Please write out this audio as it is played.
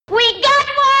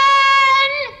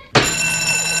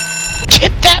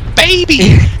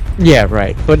movie. Yeah,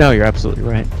 right. But no, you're absolutely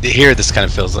right. Here, this kind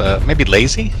of feels maybe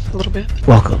lazy a little bit.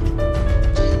 Welcome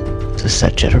to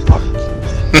Set Jetter Park.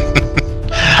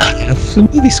 Have some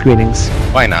movie screenings.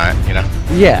 Why not? You know,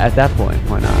 Yeah, at that point,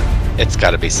 why not? it's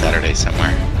got to be Saturday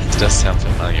somewhere. It does sound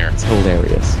familiar. It's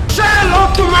hilarious. Say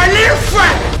hello to my little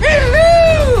friend!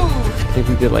 Hello! I think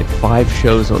we did like 5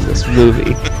 shows on this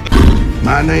movie.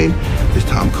 My name is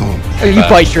Tom Coleman. You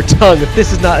bite your tongue. If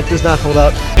this does not hold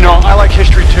up. You know, I like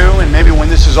history too, and maybe when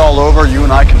this is all over, you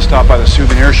and I can stop by the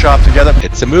souvenir shop together.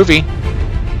 It's a movie.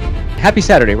 Happy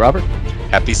Saturday, Robert.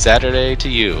 Happy Saturday to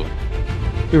you.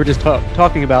 We were just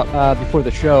talking about before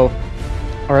the show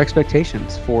our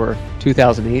expectations for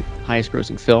 2008 highest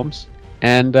grossing films,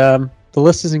 and the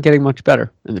list isn't getting much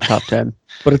better in the top 10,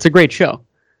 but it's a great show.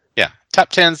 Yeah, top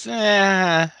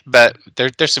 10s, but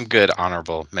there's some good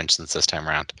honorable mentions this time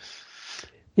around.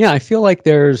 Yeah, I feel like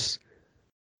there's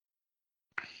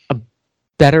a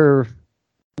better,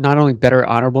 not only better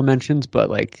honorable mentions, but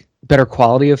like better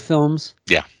quality of films.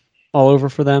 Yeah. All over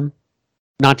for them.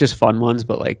 Not just fun ones,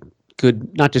 but like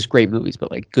good, not just great movies, but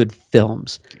like good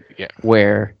films. Yeah.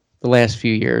 Where the last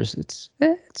few years, it's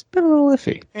been a little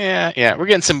iffy. Yeah, we're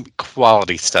getting some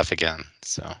quality stuff again.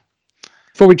 So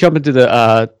before we jump into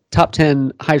the top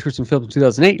 10 highest grossing films of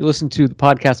 2008, you listen to the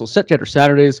podcast Set Jetter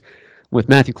Saturdays with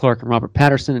Matthew Clark and Robert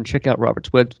Patterson, and check out Robert's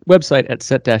website at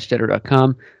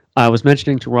set-jetter.com. I was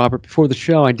mentioning to Robert before the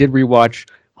show, I did rewatch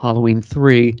Halloween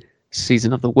 3,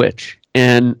 Season of the Witch,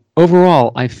 and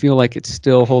overall, I feel like it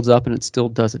still holds up and it still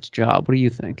does its job. What do you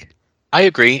think? I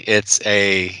agree. It's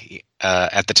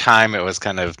at the time it was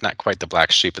kind of not quite the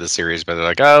black sheep of the series, but they're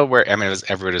like, oh, it was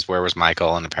everybody's where was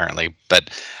Michael, and apparently, but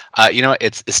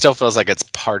it still feels like it's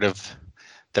part of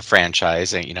the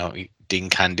franchise, and Dean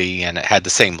Cundey, and it had the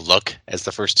same look as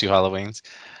the first 2 Halloweens.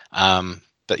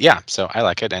 But yeah, so I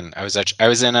like it, and I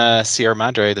was in Sierra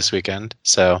Madre this weekend,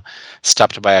 so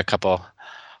stopped by a couple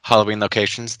Halloween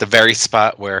locations. The very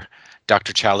spot where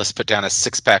Dr. Chalice put down a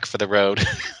 6-pack for the road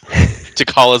to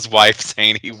call his wife,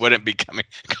 saying he wouldn't be coming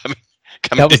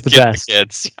that was to the get best.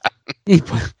 the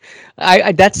kids.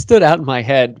 I that stood out in my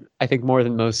head, I think, more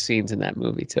than most scenes in that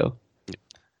movie too.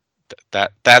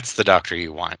 That's the doctor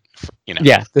you want.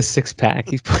 Yeah, the 6-pack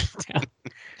he's putting down.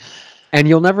 And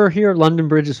you'll never hear London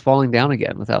Bridge is falling down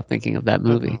again without thinking of that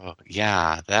movie. Oh,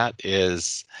 yeah, that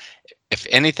is, if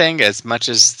anything, as much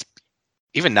as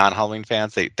even non-Halloween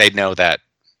fans, they know that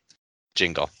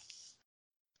jingle.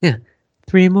 Yeah.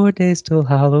 3 more days till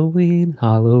Halloween,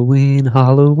 Halloween,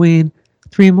 Halloween.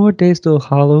 3 more days till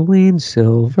Halloween,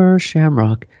 Silver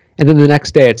Shamrock. And then the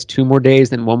next day it's 2 more days,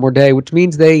 then 1 more day, which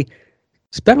means they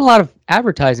spend a lot of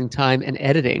advertising time and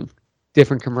editing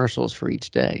different commercials for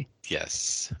each day.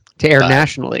 Yes. To air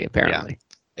nationally, apparently.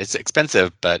 Yeah. It's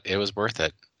expensive, but it was worth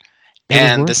it.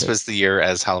 And this was the year,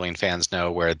 as Halloween fans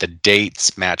know, where the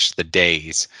dates matched the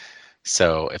days.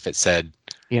 So if it said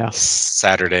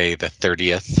Saturday the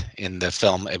 30th in the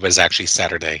film, it was actually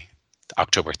Saturday,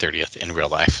 October 30th in real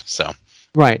life. So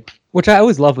right, which I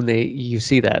always love when you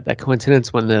see that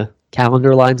coincidence when the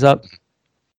calendar lines up.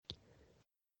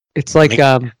 It's like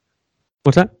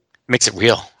what's that? Makes it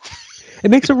real.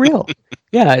 It makes it real.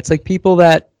 Yeah, it's like people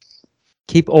that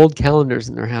keep old calendars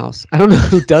in their house. I don't know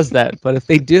who does that, but if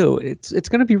they do, it's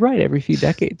going to be right every few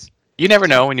decades. You never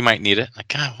know when you might need it. Like,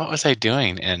 God, what was I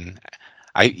doing? And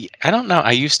I don't know.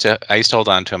 I used to hold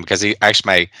on to them because actually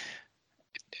my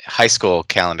high school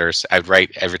calendars, I'd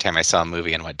write every time I saw a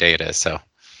movie and what day it is. So.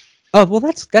 Oh well,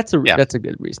 that's a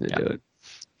good reason to do it.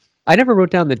 I never wrote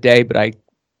down the day, but I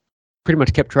pretty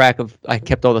much kept track of. I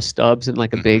kept all the stubs in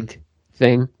like a big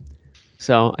thing,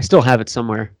 so I still have it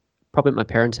somewhere. Probably at my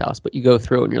parents' house, but you go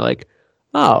through and you're like,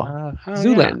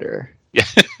 Zoolander. Yeah,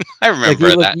 I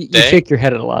remember that you day. You shake your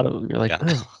head at a lot of them. You're like,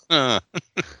 oh.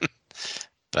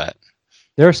 But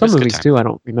there are some movies too I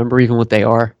don't remember even what they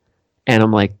are, and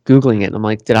I'm like Googling it, and I'm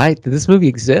like, did this movie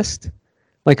exist?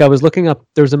 Like I was looking up,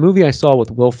 there was a movie I saw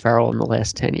with Will Ferrell in the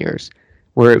last 10 years,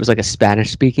 where it was like a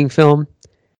Spanish-speaking film,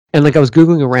 and like I was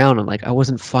Googling around, and like I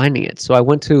wasn't finding it, so I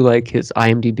went to like his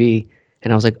IMDb,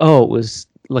 and I was like, oh, it was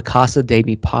La Casa de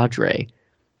Mi Padre,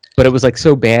 but it was like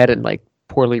so bad and like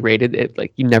poorly rated, it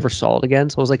like you never saw it again.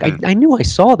 So I was like, I knew I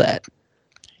saw that.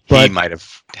 But he might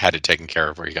have had it taken care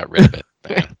of where he got rid of it.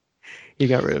 But, he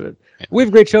got rid of it. Yeah. We have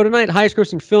a great show tonight. Highest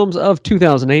grossing films of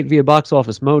 2008 via Box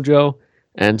Office Mojo.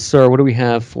 And sir, what do we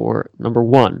have for number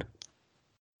 1?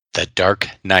 The Dark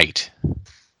Knight.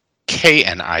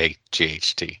 Knight.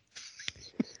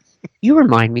 You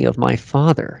remind me of my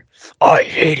father. I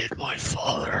hated my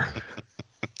father.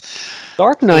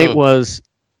 Dark Knight was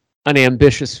an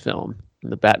ambitious film in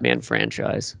the Batman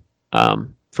franchise.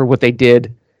 For what they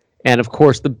did, And of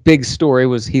course, the big story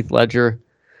was Heath Ledger,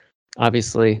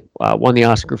 obviously won the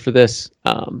Oscar for this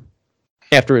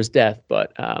after his death.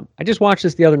 But I just watched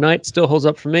this the other night. Still holds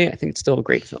up for me. I think it's still a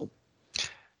great film.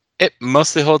 It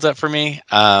mostly holds up for me.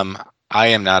 I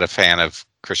am not a fan of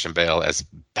Christian Bale as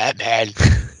Batman.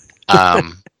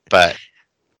 But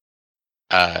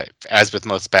as with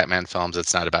most Batman films,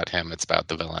 it's not about him. It's about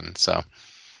the villain. So.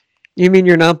 You mean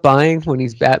you're not buying when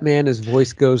he's Batman? His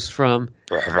voice goes from,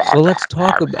 well, let's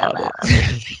talk about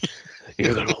it.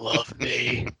 You're going to love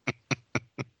me.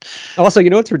 Also, you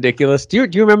know what's ridiculous? Do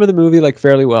you remember the movie like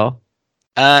fairly well?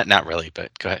 Not really,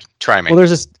 but go ahead. Try me. Well, there's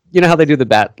this, you know how they do the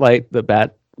bat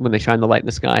when they shine the light in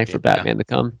the sky for Batman to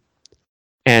come?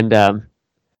 And,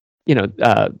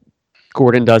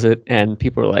 Gordon does it, and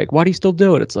people are like, why do you still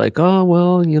do it? It's like, oh,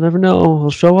 well, you never know.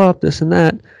 He'll show up, this and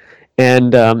that.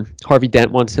 And Harvey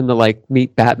Dent wants him to like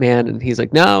meet Batman, and he's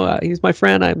like, "No, he's my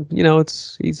friend.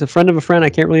 He's a friend of a friend. I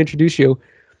can't really introduce you."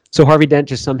 So Harvey Dent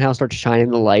just somehow starts shining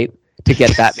the light to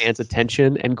get Batman's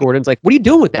attention, and Gordon's like, "What are you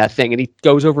doing with that thing?" And he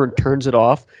goes over and turns it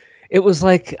off. It was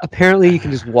like apparently you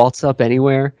can just waltz up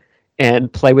anywhere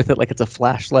and play with it like it's a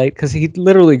flashlight because he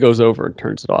literally goes over and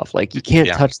turns it off. Like you can't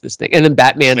touch this thing, and then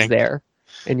Batman's there,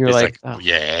 and you're like, oh.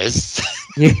 Yes,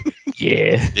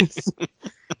 yes.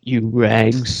 You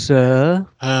rang, sir.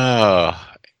 Oh,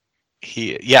 I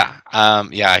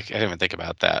didn't even think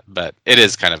about that, but it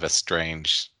is kind of a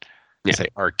strange,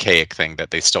 archaic thing that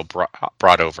they still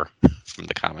brought over from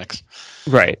the comics.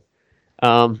 Right.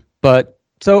 But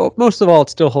so most of all, it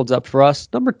still holds up for us.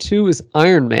 Number 2 is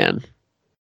Iron Man.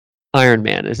 Iron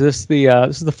Man. Is this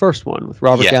this is the first one with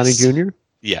Robert Downey Jr.?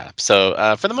 Yeah.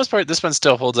 So for the most part, this one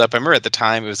still holds up. I remember at the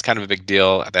time it was kind of a big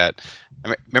deal. That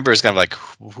I remember it was kind of like,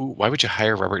 why would you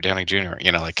hire Robert Downey Jr.?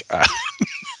 It was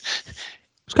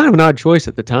kind of an odd choice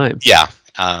at the time. Yeah.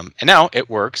 And now it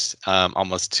works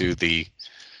almost to the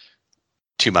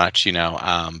too much,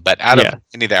 But out of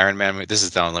any of the Iron Man movies, this is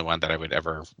the only one that I would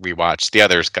ever rewatch. The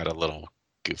others got a little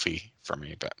goofy for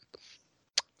me, but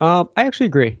I actually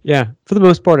agree. Yeah, for the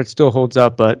most part, it still holds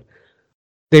up, but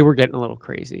they were getting a little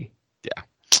crazy.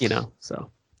 Yeah.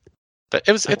 So. But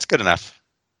it's good enough.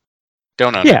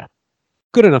 Don't own it. Yeah.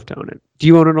 Good enough to own it. Do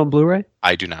you own it on Blu-ray?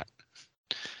 I do not.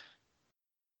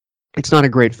 It's not a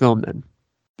great film then?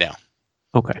 No.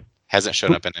 Okay. Hasn't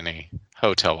shown up in any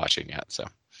hotel watching yet, so.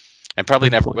 And probably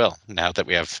never will now that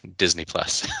we have Disney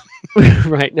Plus.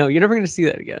 Right. No, you're never going to see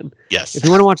that again. Yes. If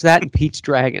you want to watch that and Pete's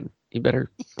Dragon, you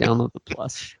better download the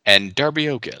Plus. And Darby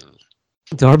O'Gill.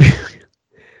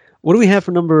 What do we have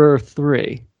for number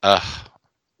 3?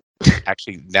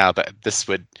 Actually, now that this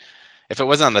would, if it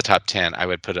wasn't on the top 10, I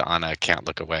would put it on a Can't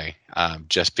Look Away,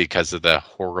 just because of the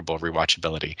horrible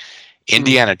rewatchability.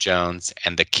 Indiana Jones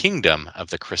and the Kingdom of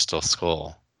the Crystal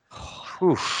Skull.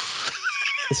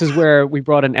 This is where we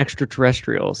brought in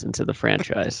extraterrestrials into the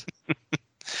franchise.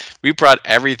 We brought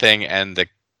everything and the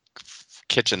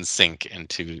kitchen sink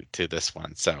into this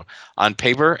one. So on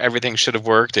paper, everything should have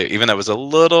worked, even though it was a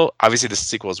little, obviously the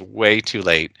sequel is way too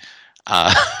late.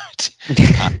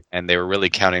 And they were really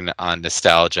counting on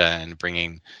nostalgia and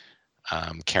bringing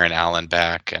Karen Allen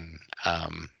back and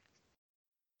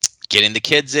getting the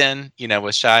kids in,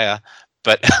 with Shia.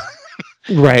 But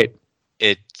right.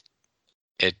 It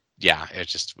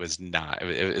just was not.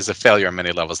 It was a failure on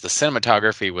many levels. The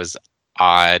cinematography was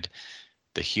odd.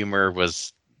 The humor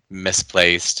was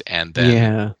misplaced, and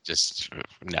then just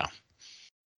no.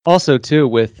 Also, too,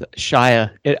 with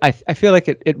Shia, I feel like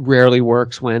it rarely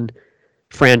works when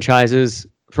franchises,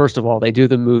 first of all, they do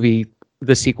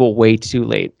the sequel way too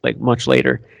late, like much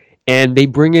later, and they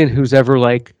bring in who's ever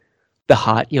like the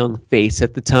hot young face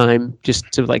at the time just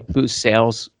to like boost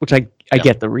sales, which I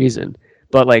get the reason,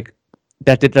 but like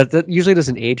that usually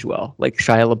doesn't age well. Like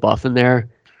Shia LaBeouf in there,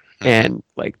 and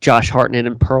like Josh Hartnett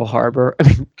in Pearl Harbor. I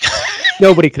mean,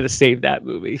 nobody could have saved that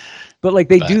movie, but like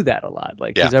they do that a lot.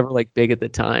 Like who's ever like big at the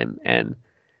time, and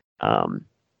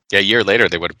a year later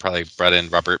they would have probably brought in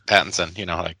Robert Pattinson.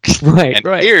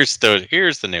 Right. Here's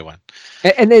the new one.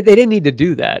 And they didn't need to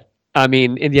do that. I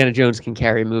mean, Indiana Jones can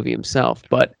carry a movie himself,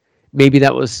 but maybe they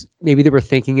were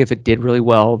thinking if it did really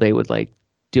well, they would like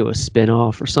do a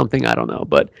spin-off or something. I don't know,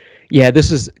 but yeah,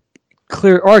 this is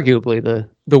arguably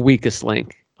the weakest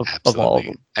link of all of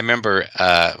them. I remember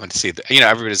when to see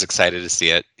everybody's excited to see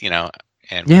it,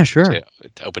 and sure, the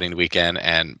opening weekend,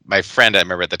 and my friend I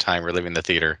remember at the time were leaving the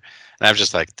theater, and I was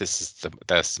just like, that's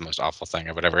the most awful thing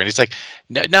or whatever, and he's like,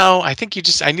 no, I think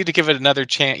I need to give it another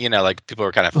chance, like people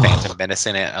were kind of Phantom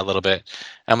Menacing it a little bit.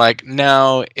 I'm like,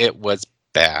 no, it was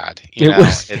bad,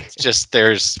 it's just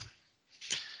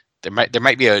there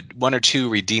might be one or two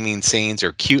redeeming scenes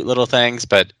or cute little things,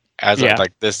 but as I'm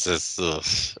like, this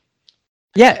is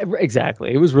Yeah,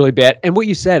 exactly. It was really bad. And what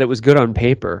you said, it was good on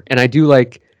paper. And I do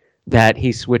like that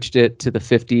he switched it to the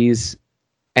 50s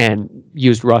and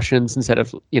used Russians instead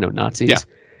of, Nazis. Yeah.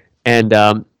 And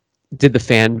did the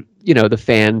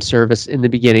fan service in the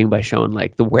beginning by showing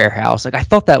like the warehouse. Like I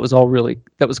thought that was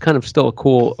kind of still a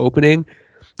cool opening,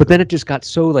 but then it just got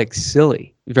so like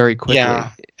silly very quickly.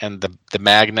 Yeah, and the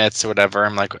magnets or whatever.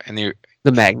 I'm like, and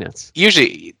the magnets.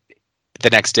 Usually the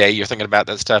next day you're thinking about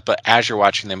that stuff, but as you're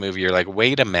watching the movie, you're like,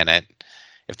 wait a minute,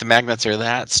 if the magnets are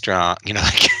that strong,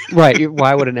 like right?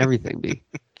 Why wouldn't everything be?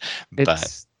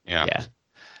 But yeah,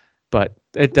 but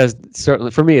it does certainly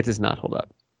for me. It does not hold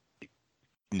up.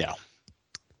 No.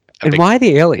 And why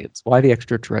the aliens? Why the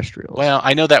extraterrestrials? Well,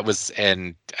 I know that was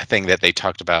a thing that they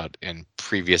talked about in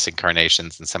previous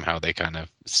incarnations, and somehow they kind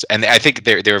of, and I think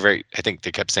they were very. I think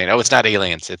they kept saying, "Oh, it's not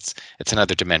aliens. It's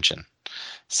another dimension."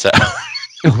 So.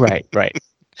 Right.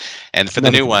 And for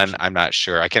the new one, I'm not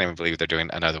sure. I can't even believe they're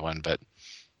doing another one, but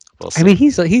we'll see. I mean,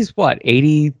 he's what,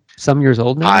 80 some years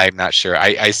old now? I'm not sure.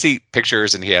 I see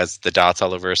pictures and he has the dots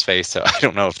all over his face, so I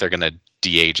don't know if they're going to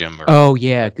de-age him or. Oh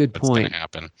yeah, good what's point. Going to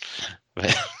happen?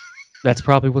 But that's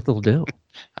probably what they'll do.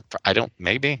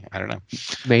 Maybe. I don't know.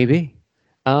 Maybe.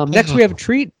 Next, we have a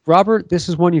treat. Robert, this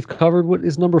is one you've covered. What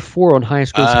is number 4 on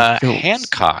highest grossing films?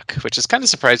 Hancock, which is kind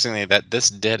of surprisingly that this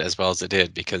did as well as it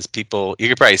did, because you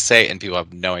could probably say it and people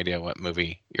have no idea what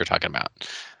movie you're talking about.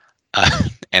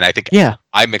 And I think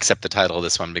I mix up the title of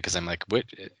this one because I'm like,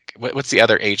 what's the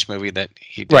other H movie that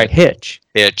he did? Right, Hitch.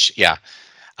 Hitch, yeah.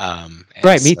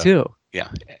 Right, me too. Yeah.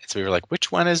 So we were like,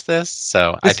 which one is this?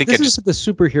 So I think this is the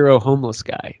superhero homeless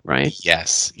guy, right?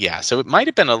 Yes. Yeah. So it might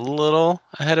have been a little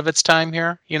ahead of its time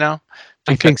here,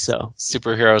 I think so.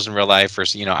 Superheroes in real life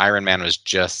versus, Iron Man was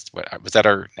just,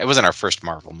 it wasn't our first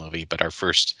Marvel movie, but our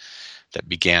first that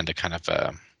began to kind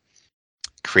of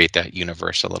create that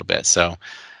universe a little bit. So,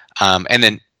 and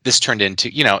then this turned into,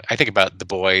 I think about The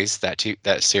Boys, that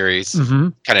series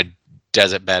kind of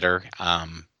does it better.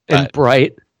 And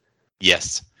Bright.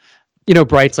 Yes.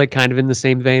 Bright's like kind of in the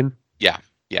same vein. Yeah.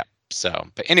 So,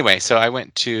 but anyway, so I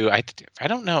went to, I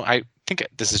don't know, I think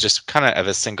this is just kind of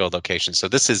a single location. So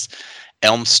this is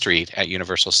Elm Street at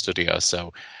Universal Studios.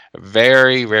 So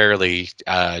very rarely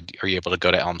are you able to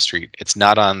go to Elm Street. It's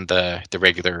not on the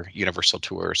regular Universal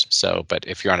tours. So, but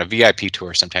if you're on a VIP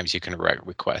tour, sometimes you can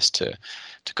request to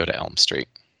go to Elm Street.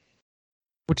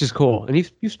 Which is cool, and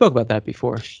you spoke about that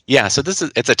before. Yeah, so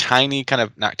it's a tiny, kind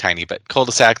of not tiny, but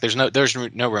cul-de-sac. There's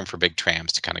no room for big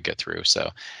trams to kind of get through. So,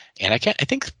 and I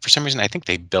think for some reason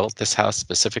they built this house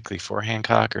specifically for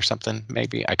Hancock or something.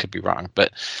 Maybe I could be wrong,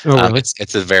 but really?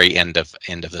 It's the very end of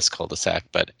this cul-de-sac.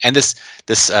 But and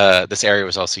this area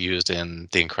was also used in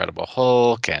The Incredible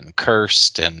Hulk and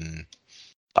Cursed and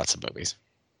lots of movies.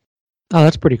 Oh,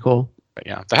 that's pretty cool. But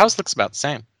yeah, the house looks about the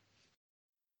same.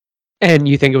 And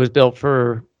you think it was built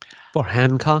for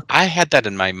Hancock? I had that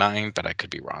in my mind, but I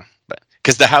could be wrong. But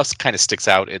because the house kind of sticks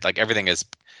out, it like everything is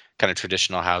kind of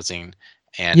traditional housing,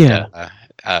 and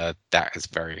that is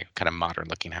very kind of modern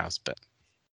looking house. But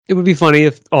it would be funny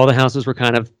if all the houses were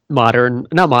kind of modern,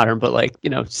 not modern, but like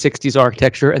 60s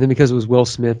architecture, and then because it was Will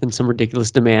Smith and some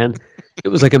ridiculous demand, it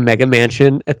was like a mega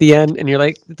mansion at the end, and you're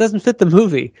like, it doesn't fit the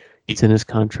movie. It's in his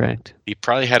contract. He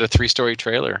probably had a 3-story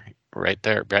trailer right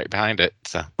there, right behind it.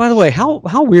 So, by the way, how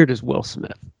weird is Will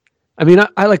Smith? I mean,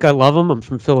 I love him. I'm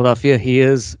from Philadelphia.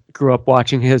 Grew up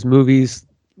watching his movies.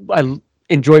 I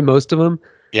enjoy most of them.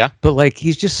 Yeah. But like,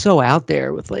 he's just so out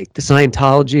there with like the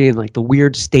Scientology and like the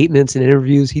weird statements and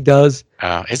interviews he does.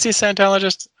 Is he a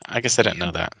Scientologist? I guess I didn't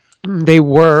know that. They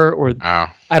were, or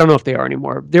I don't know if they are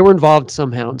anymore. They were involved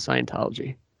somehow in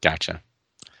Scientology. Gotcha.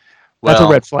 Well, that's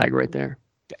a red flag right there.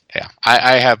 Yeah,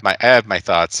 I have my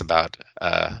thoughts about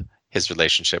his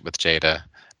relationship with Jada,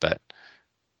 but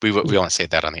we won't say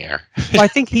that on the air. Well, I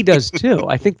think he does too.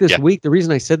 I think this week, the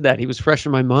reason I said that, he was fresh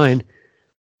in my mind.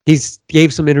 He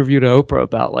gave some interview to Oprah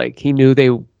about like he knew they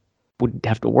would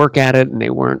have to work at it and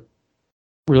they weren't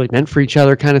really meant for each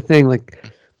other, kind of thing.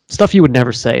 Like stuff you would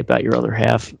never say about your other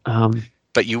half.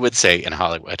 But you would say in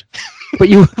Hollywood. But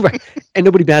you right, and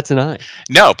nobody bats an eye.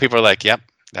 No, people are like, "Yep,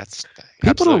 that's." People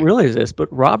absolutely. Don't realize this, but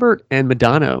Robert and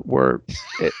Madonna were.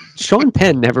 Sean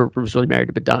Penn never was really married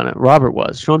to Madonna. Robert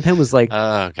was. Sean Penn was like,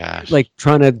 oh gosh, like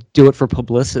trying to do it for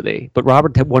publicity, but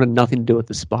Robert wanted nothing to do with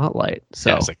the spotlight. So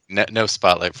yeah, it's like no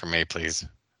spotlight for me, please.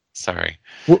 Sorry.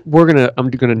 I'm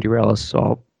gonna derail us, so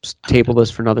I'll table this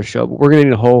for another show. But we're gonna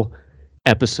need a whole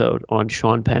episode on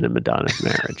Sean Penn and Madonna's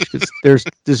marriage because there's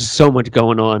so much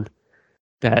going on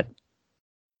that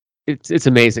it's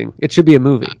amazing. It should be a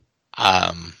movie.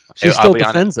 She still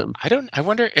defends him. I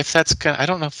wonder if that's gonna. I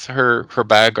don't know if her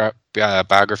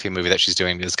biography movie that she's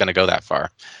doing is going to go that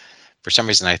far. For some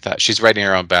reason, I thought she's writing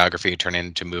her own biography and turn it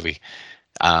into a movie.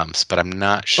 But I'm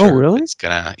not sure. Oh, really? It's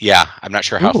gonna. Yeah, I'm not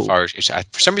sure how far.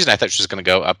 For some reason, I thought she was going to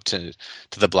go up to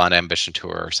the Blonde Ambition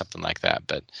tour or something like that.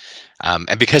 But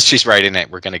and because she's writing it,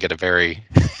 we're going to get a very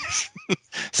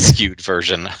skewed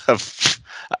version of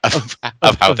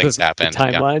how things happen. The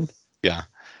timeline. Yeah.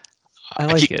 I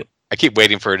like it. I keep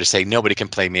waiting for her to say nobody can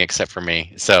play me except for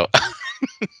me. So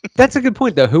that's a good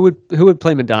point, though. Who would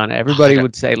play Madonna? Everybody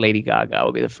would say Lady Gaga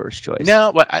would be the first choice.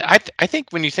 No, but I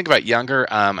think when you think about younger,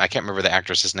 I can't remember the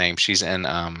actress's name. She's in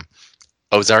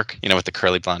Ozark, with the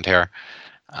curly blonde hair.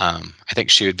 I think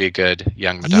she would be a good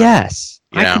young Madonna. Yes,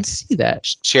 I can see that.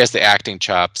 She has the acting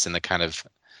chops and the kind of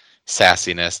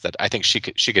sassiness that I think she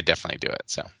could definitely do it.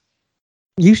 So.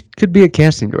 You could be a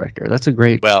casting director. That's a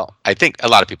great. Well, I think a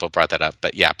lot of people brought that up,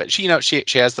 but yeah, but she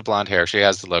has the blonde hair, she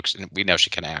has the looks, and we know she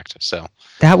can act. So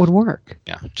that would work.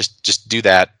 Yeah, just do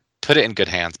that, put it in good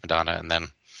hands, Madonna, and then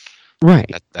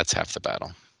that's half the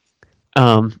battle.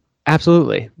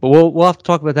 Absolutely, but we'll have to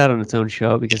talk about that on its own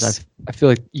show because I feel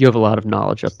like you have a lot of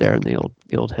knowledge up there in the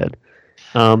old head.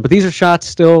 But these are shots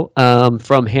still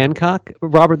from Hancock.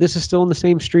 Robert, this is still in the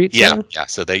same street? Yeah.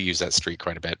 So they use that street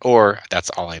quite a bit. Or that's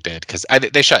all I did. Because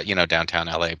they shot, downtown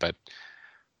LA. But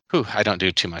I don't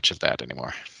do too much of that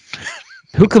anymore.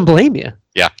 Who can blame you?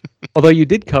 Yeah. Although you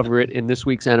did cover it in this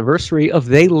week's anniversary of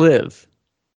They Live.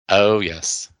 Oh,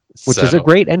 yes. Which is a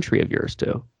great entry of yours,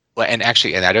 too. Well, and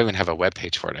actually, I don't even have a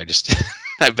webpage for it. I just,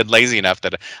 I've been lazy enough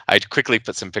that I quickly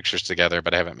put some pictures together,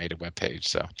 but I haven't made a webpage.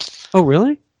 So. Oh,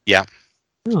 really? Yeah.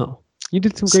 Oh, you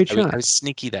did some great shots. I was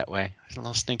sneaky that way. I was a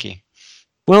little sneaky.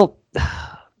 Well,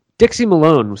 Dixie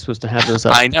Malone was supposed to have those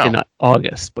up in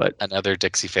August, but another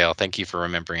Dixie fail. Thank you for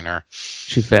remembering her.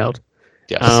 She failed.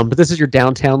 Yes. But this is your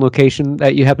downtown location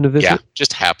that you happen to visit? Yeah,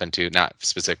 just happened to, not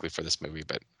specifically for this movie,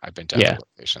 but I've been to other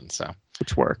locations, so.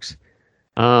 Which works.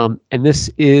 And this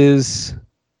is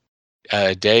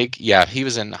Daig. Yeah, he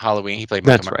was in Halloween. He played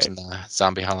Michael Myers in the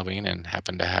zombie Halloween and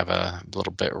happened to have a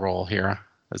little bit role here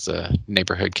as a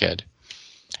neighborhood kid.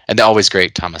 And the always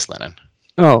great Thomas Lennon.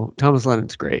 Oh, Thomas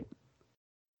Lennon's great.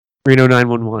 Reno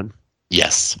 911.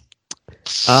 Yes.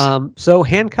 So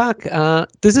Hancock,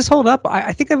 does this hold up?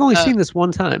 I think I've only seen this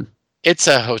one time. It's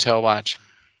a hotel watch.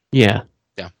 Yeah.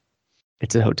 Yeah.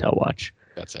 It's a hotel watch.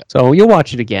 That's it. So you'll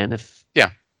watch it again if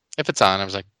it's on. I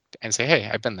was like, and say, hey,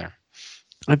 I've been there.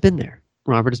 I've been there.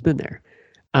 Robert has been there.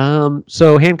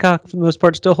 So Hancock, for the most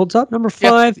part, still holds up. Number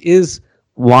 5 is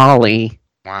WALL-E.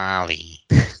 WALL-E.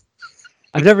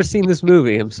 I've never seen this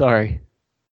movie. I'm sorry.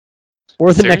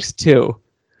 Or the next two.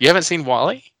 You haven't seen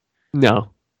WALL-E?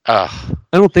 No. I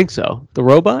don't think so. The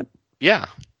robot? Yeah.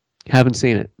 Haven't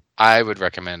seen it. I would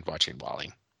recommend watching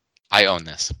WALL-E. I own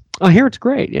this. I hear it's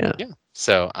great. Yeah. Yeah.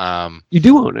 So you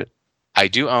do own it. I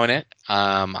do own it.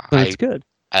 That's good.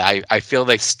 I feel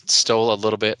they stole a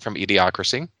little bit from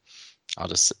Idiocracy. I'll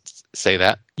just say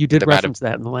that. You did reference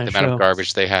that in the last show. The amount of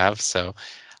garbage they have. So,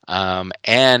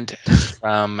 and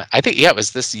from, I think, it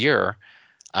was this year.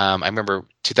 I remember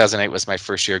 2008 was my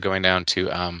first year going down to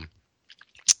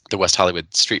the West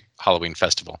Hollywood Street Halloween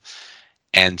Festival.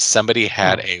 And somebody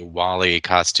had a WALL-E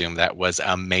costume that was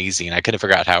amazing. I couldn't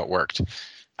figure out how it worked.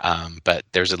 But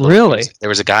there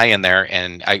was a guy in there,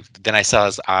 and I saw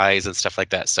his eyes and stuff like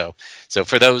that. So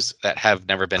for those that have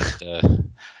never been to the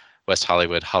West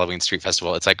Hollywood Halloween Street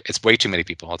Festival, it's way too many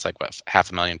people. It's like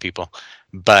 500,000 people,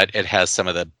 but it has some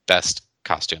of the best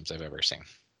costumes I've ever seen.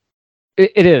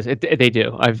 It is. They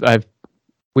do.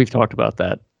 We've talked about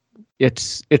that.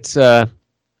 It's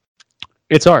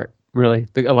art, really.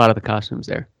 A lot of the costumes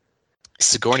there.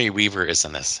 Sigourney Weaver is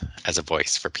in this as a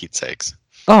voice, for Pete's sakes.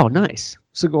 Oh, nice.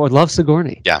 Love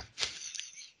Sigourney. Yeah.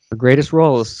 The greatest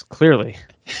role is clearly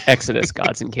Exodus,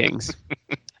 Gods and Kings.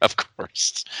 Of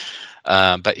course.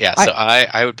 But yeah, so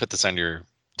I would put this on your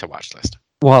to-watch list.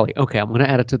 WALL-E. Okay, I'm going to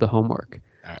add it to the homework.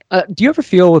 All right. Do you ever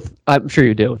feel I'm sure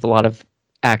you do, with a lot of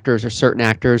actors or certain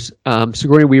actors,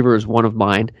 Sigourney Weaver is one of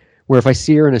mine, where if I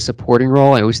see her in a supporting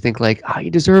role, I always think like, you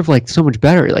deserve like so much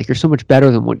better. Like you're so much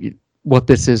better than what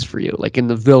this is for you. Like in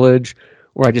The Village,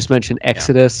 or I just mentioned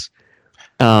Exodus.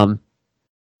 Yeah.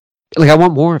 Like I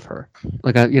want more of her.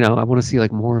 Like I want to see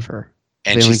like more of her.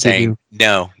 And she's saying,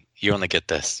 "No, you only get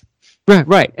this."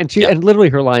 Right. And and literally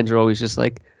her lines are always just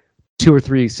like 2 or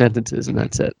 3 sentences, and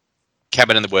that's it.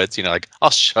 Cabin in the Woods, like I'll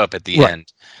show up at the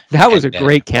end. That was a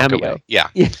great cameo. Yeah.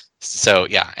 So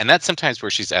yeah, and that's sometimes where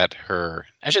she's at her.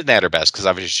 I shouldn't at her best because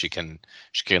obviously she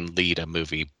can lead a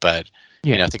movie, but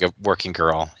I think of Working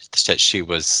Girl that she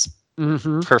was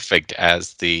perfect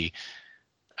as the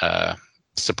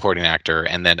supporting actor.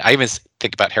 And then I even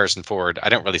think about Harrison Ford. I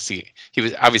don't really see, he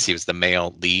was the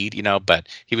male lead, but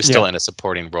he was still in a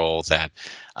supporting role that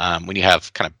when you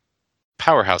have kind of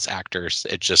powerhouse actors,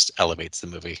 it just elevates the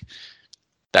movie.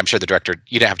 I'm sure the director,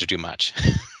 you don't have to do much.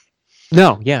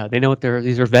 No, yeah, they know what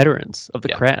these are veterans of the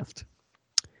craft.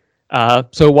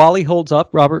 So Wally holds up,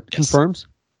 Robert confirms?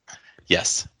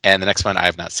 Yes. And the next one I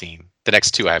have not seen. The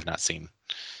next two I have not seen.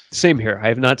 Same here. I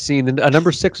have not seen.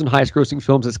 Number 6 in highest grossing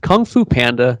films is Kung Fu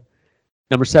Panda.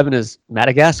 Number 7 is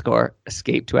Madagascar,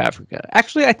 Escape to Africa.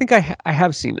 Actually, I think I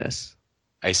have seen this.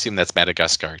 I assume that's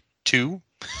Madagascar 2?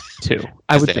 2.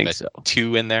 I would think so.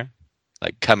 2 in there?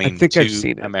 Like coming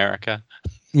to America?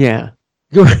 Yeah.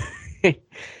 Yeah.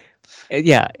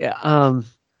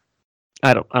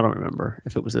 I don't remember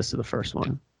if it was this or the first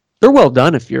one. They're well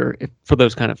done if for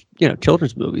those kind of,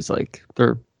 children's movies. Like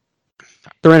they're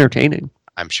entertaining.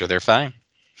 I'm sure they're fine.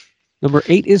 Number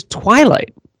 8 is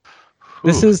Twilight.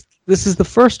 Ooh. This is the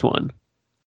first one.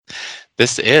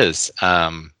 This is.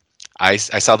 I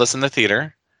saw this in the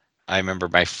theater. I remember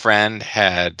my friend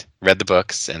had read the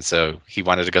books, and so he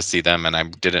wanted to go see them, and I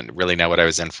didn't really know what I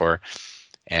was in for.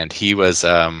 And he was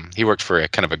he worked for a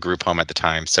kind of a group home at the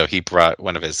time, so he brought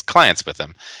one of his clients with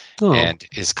him. Oh. And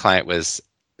his client was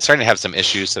starting to have some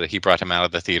issues, so that he brought him out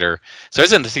of the theater. So I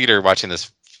was in the theater watching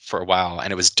this for a while,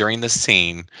 and it was during the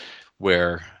scene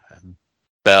where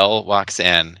Belle walks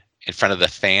in front of the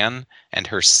fan, and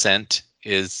her scent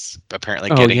is apparently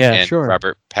getting in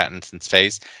Robert Pattinson's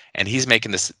face, and he's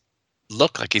making this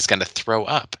look like he's going to throw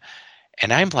up.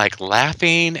 And I'm like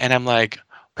laughing, and I'm like,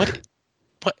 what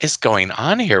is going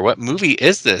on here? What movie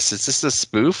is this? Is this a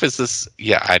spoof? Is this?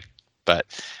 Yeah, but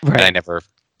I never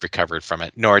recovered from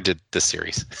it, nor did the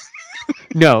series.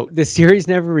 No, the series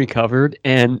never recovered.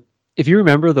 And if you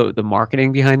remember the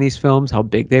marketing behind these films, how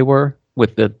big they were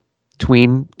with the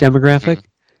tween demographic,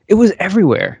 it was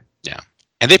everywhere. Yeah.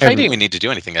 And they probably didn't even need to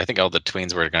do anything. I think all the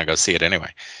tweens were going to go see it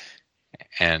anyway.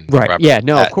 And Robert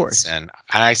Pattinson, of course. And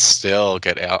I still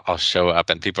I'll show up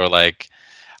and people are like,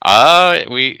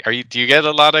 do you get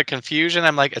a lot of confusion?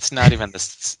 I'm like, it's not even the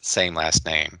same last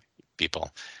name,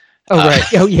 people. Oh,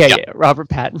 right. Yeah. Robert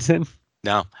Pattinson.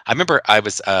 No, I remember I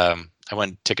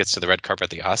won tickets to the red carpet at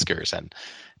the Oscars, and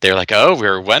they're like, "Oh, we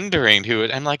were wondering who."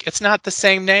 I'm like, "It's not the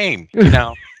same name,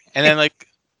 And then like,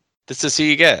 this is who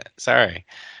you get. Sorry,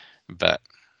 but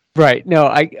right.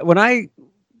 No,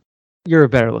 you're a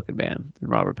better looking man than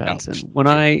Robert Pattinson.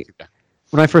 No.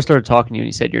 When I first started talking to you and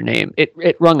you said your name,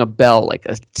 it rung a bell like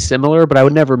a similar, but I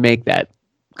would never make that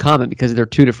comment because they're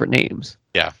two different names.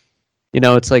 Yeah.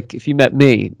 It's like if you met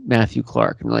me, Matthew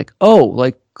Clark, and you're like, oh,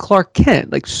 like Clark Kent,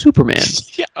 like Superman.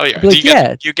 Yeah. Oh, yeah.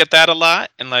 Like, you get that a lot?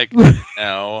 And like,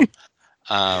 no.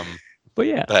 But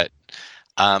yeah. But,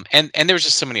 and there was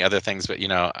just so many other things, but,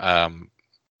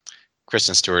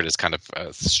 Kristen Stewart is kind of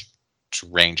a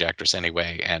strange actress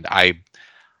anyway. And I'm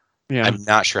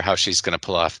not sure how she's going to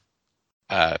pull off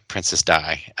Princess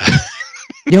Di.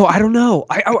 I don't know.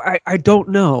 I don't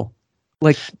know.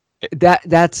 Like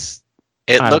that's.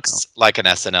 It looks like an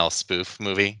SNL spoof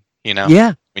movie,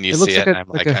 Yeah. When you see it, I'm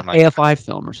like an AFI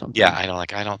film or something. Yeah, I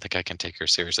don't think I can take her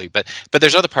seriously. But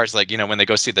there's other parts like when they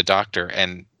go see the doctor,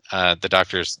 and the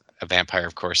doctor's a vampire,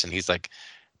 of course, and he's like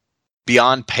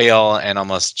beyond pale and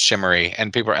almost shimmery,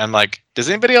 and I'm like, does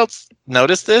anybody else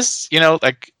notice this?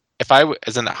 Like if I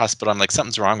was in the hospital, I'm like,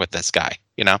 something's wrong with this guy.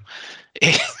 Yeah,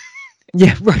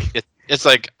 right. It's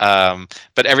like,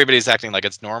 but everybody's acting like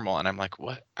it's normal, and I'm like,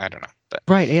 what? I don't know. But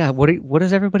right, yeah. What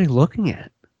is everybody looking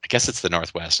at? I guess it's the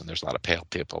Northwest, and there's a lot of pale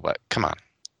people. But come on.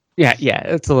 Yeah,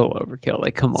 it's a little overkill.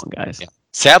 Like, come on, guys. Yeah.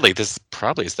 Sadly, this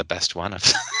probably is the best one of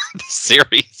the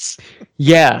series.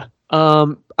 Yeah,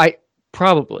 I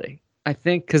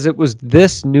think because it was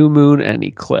this New Moon and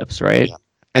Eclipse, right? Yeah,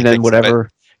 and then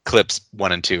whatever. Eclipse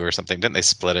 1 and 2 or something. Didn't they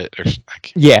split it?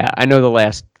 Yeah, I know the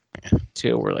last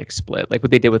two were like split, like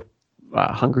what they did with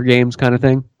Hunger Games kind of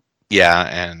thing. Yeah,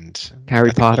 and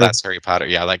Harry Potter. That's Harry Potter.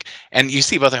 Yeah, like, and you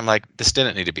see both of them. Like, this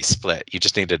didn't need to be split. You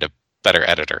just needed a better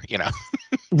editor,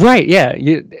 Right? Yeah.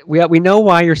 We know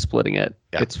why you're splitting it.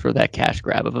 Yeah. It's for that cash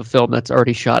grab of a film that's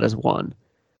already shot as one.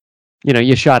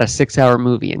 You shot a 6-hour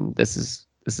movie, and this is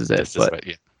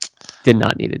it. Did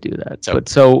not need to do that.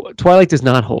 So Twilight does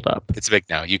not hold up. It's big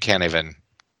now. You can't even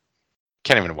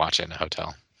watch it in a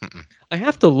hotel. Mm-mm. I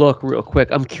have to look real quick.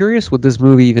 I'm curious what this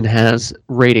movie even has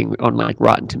rating on like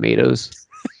Rotten Tomatoes.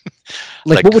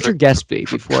 Like what would your guess be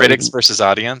before critics versus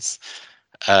audience?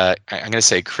 I'm going to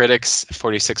say critics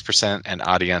 46% and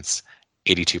audience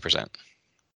 82%.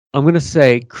 I'm going to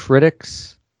say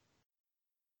critics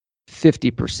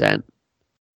 50%,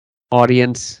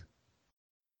 audience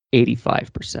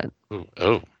 85%.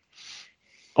 Oh.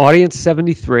 Audience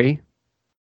 73.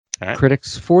 Right.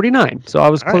 Critics 49. So I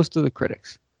was close to the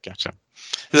critics. Gotcha.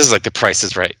 This is like the Price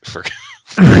is Right for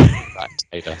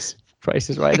potatoes. Price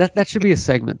is Right. That should be a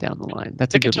segment down the line.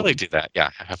 That's They a could good totally one. do that. Yeah.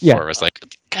 I have Yeah. 4. I was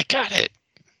like, I got it.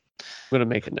 I'm gonna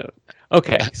make a note.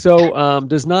 Okay. So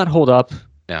does not hold up.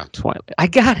 No. Twilight. I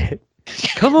got it.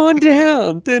 Come on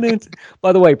down.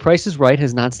 By the way, Price is Right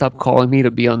has not stopped calling me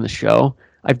to be on the show.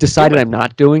 I've decided I'm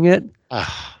not doing it.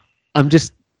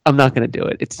 I'm not going to do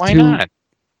it. It's Why not?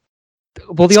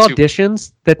 Well, the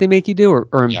auditions that they make you do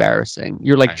are embarrassing.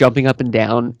 You're like Right. jumping up and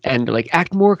down and like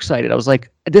act more excited. I was like,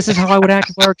 this is how I would act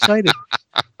if I were excited.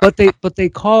 But they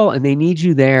call and they need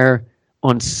you there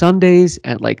on Sundays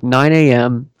at like 9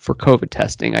 a.m. for COVID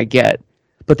testing. I get,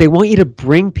 but they want you to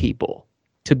bring people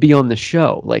to be on the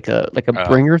show, like a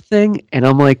bringer thing. And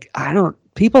I'm like,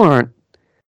 people aren't.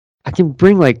 I can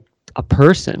bring like a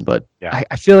person, but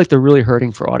I feel like they're really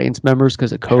hurting for audience members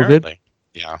because of COVID. Apparently.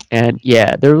 Yeah. And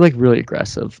yeah, they're like really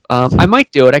aggressive. I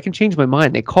might do it. I can change my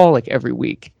mind. They call like every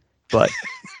week, but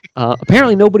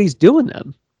apparently nobody's doing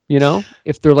them. You know,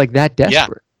 if they're like that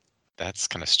desperate. Yeah. That's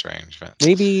kind of strange. But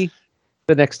maybe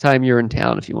the next time you're in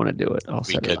town, if you want to do it, I'll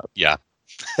set it up. Yeah.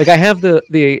 Like I have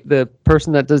the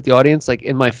person that does the audience like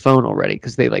in my phone already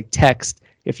because they like text.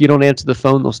 If you don't answer the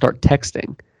phone, they'll start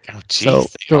texting. Oh, geez, so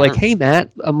they're like, "Hey, Matt,"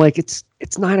 I'm like, "It's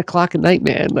 9 o'clock at night,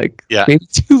 man. Like, maybe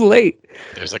too late."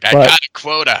 There's like, I got a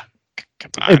quota.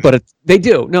 Come on. But they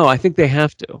do. No, I think they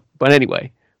have to. But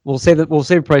anyway, we'll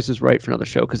save Price is Right for another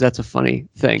show because that's a funny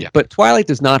thing. Yeah. But Twilight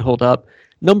does not hold up.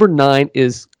 Number 9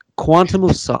 is Quantum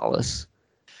of Solace.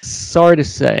 Sorry to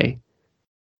say,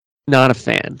 not a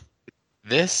fan.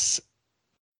 The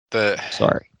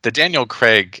Daniel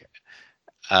Craig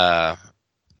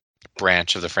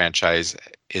branch of the franchise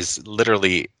is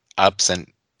literally ups and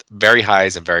very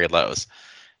highs and very lows,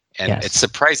 and it's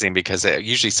surprising because it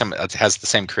has the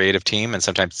same creative team and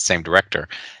sometimes the same director.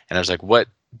 And I was like, what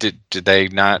did they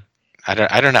not? I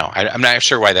don't know. I'm not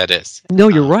sure why that is. No,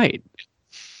 you're right.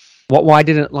 Why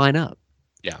didn't it line up?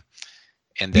 Yeah,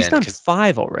 and then he's done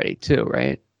 5 already too,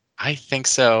 right? I think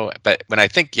so, but when I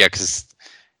think because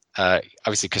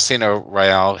obviously Casino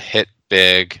Royale hit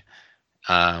big.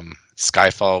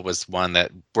 Skyfall was one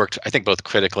that worked, I think, both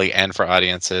critically and for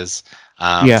audiences.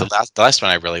 The last one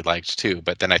I really liked too.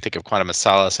 But then I think of Quantum of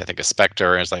Solace. I think of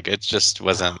Spectre. And it's like it just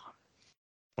wasn't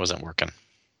working.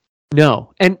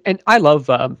 No, and I love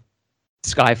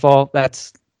Skyfall.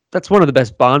 That's one of the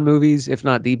best Bond movies, if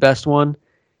not the best one.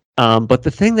 But the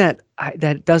thing that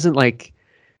doesn't like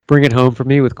bring it home for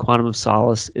me with Quantum of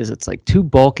Solace is it's like too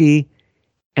bulky,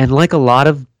 and like a lot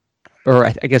of, or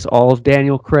I guess all of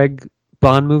Daniel Craig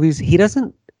Bond movies, he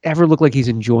doesn't ever look like he's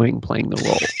enjoying playing the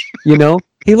role. You know,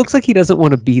 he looks like he doesn't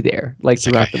want to be there. Like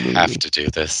throughout the movie, I have to do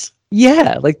this.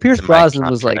 Yeah, like Pierce Brosnan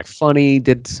was like funny,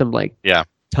 did some like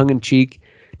tongue in cheek.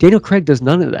 Daniel Craig does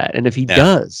none of that, and if he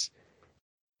does,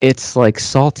 it's like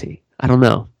salty. I don't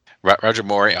know. Roger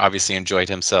Moore obviously enjoyed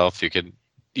himself. You could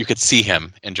see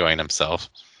him enjoying himself.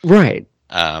 Right.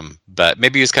 But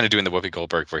maybe he was kind of doing the Whoopi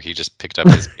Goldberg where he just picked up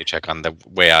his paycheck on the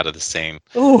way out of the scene.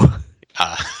 Oh.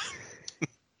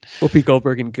 Whoopi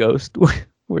Goldberg and Ghost.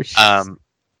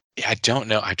 I don't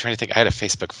know. I'm trying to think. I had a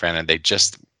Facebook friend, and they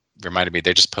just reminded me.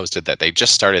 They just posted that they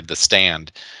just started The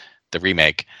Stand, the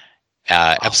remake,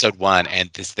 episode 1, and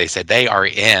they said they are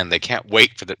in. They can't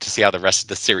wait to see how the rest of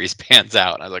the series pans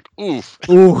out. I was like, oof.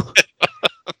 Ooh.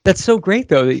 That's so great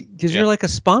though, because you're like a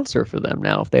sponsor for them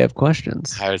now if they have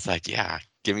questions. I was like, yeah,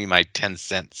 give me my 10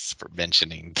 cents for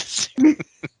mentioning this.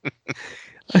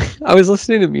 I was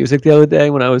listening to music the other day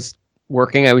when I was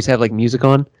working. I always have like music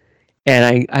on,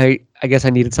 and I guess I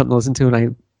needed something to listen to, and I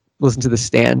listened to the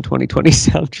Stand 2020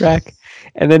 soundtrack,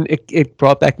 and then it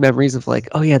brought back memories of like,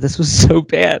 oh yeah, this was so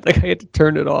bad. Like I had to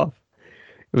turn it off.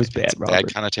 It was bad, Robert.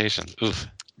 Bad connotations. Oof.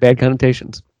 Bad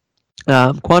connotations.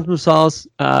 Quantum of Solace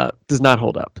does not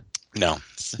hold up. No.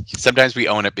 Sometimes we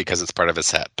own it because it's part of a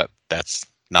set, but that's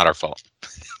not our fault.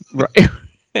 Right.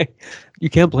 You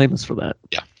can't blame us for that.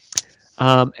 Yeah.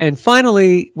 And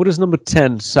finally, what is number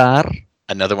 10, Sar?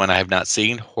 Another one I have not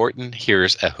seen. Horton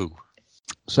Hears a Who.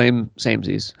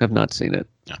 Samesies. Have not seen it.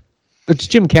 No. It's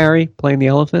Jim Carrey playing the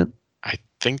elephant. I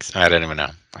think so. I don't even know.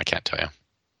 I can't tell you.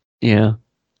 Yeah.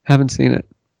 Haven't seen it.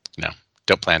 No.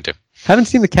 Don't plan to. Haven't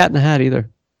seen The Cat in the Hat either.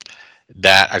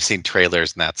 That I've seen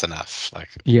trailers and that's enough. Like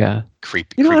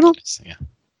creepy. You know, I don't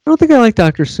think I like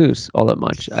Dr. Seuss all that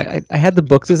much. I had the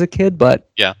books as a kid, but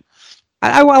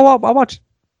I watched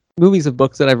movies of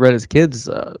books that I've read as kids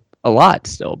a lot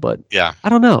still. But I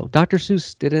don't know. Dr.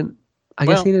 Seuss didn't. I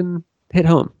guess he didn't hit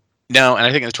home. No, and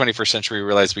I think in the 21st century we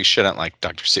realized we shouldn't like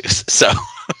Dr. Seuss. So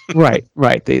right.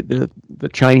 The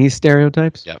Chinese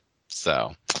stereotypes. Yep.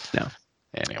 So no.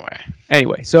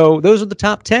 Anyway, so those are the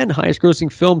top 10 highest grossing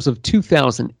films of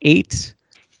 2008.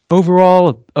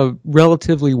 Overall, a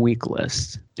relatively weak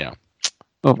list. Yeah.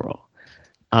 Overall.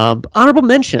 Honorable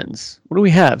mentions. What do we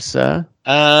have, sir?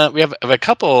 We have a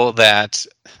couple that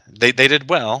they did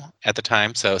well at the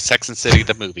time. So Sex and the City,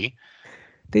 the movie.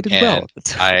 They did well at the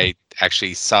time. I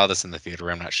actually saw this in the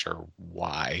theater. I'm not sure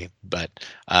why, but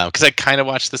because I kind of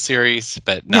watched the series,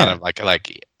 but not like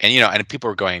and people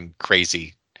were going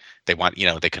crazy. They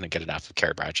they couldn't get enough of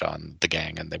Carrie Bradshaw and the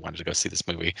gang, and they wanted to go see this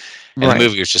movie. And the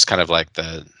movie was just kind of like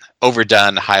the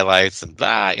overdone highlights and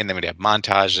then we'd have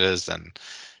montages and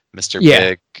Mr.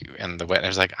 Big and the way. I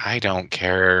was like, I don't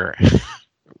care,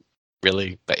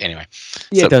 really. But anyway,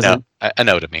 it doesn't. No, a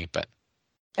no to me. But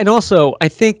and also, I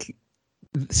think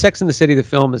Sex and the City, the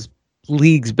film, is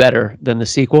leagues better than the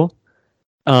sequel,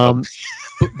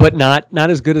 but not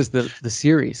as good as the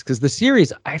series. Because the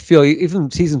series, I feel, even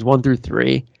seasons 1 through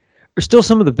 3, are still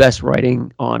some of the best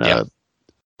writing on a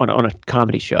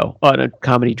comedy show, on a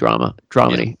comedy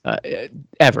dramedy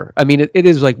ever. I mean, it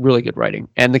is like really good writing,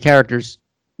 and the characters,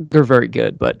 they're very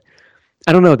good. But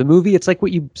I don't know, the movie, it's like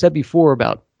what you said before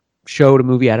about show to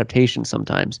movie adaptation.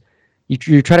 Sometimes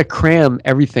you try to cram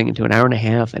everything into an hour and a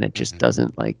half, and it just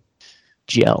doesn't like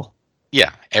gel.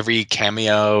 Yeah, every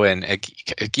cameo, and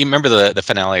you remember the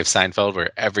finale of Seinfeld,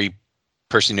 where every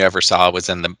person you ever saw was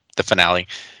in the finale,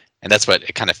 and that's what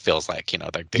it kind of feels like.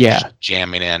 They're just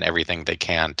jamming in everything they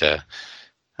can to,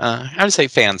 I would say,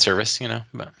 fan service.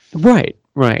 But.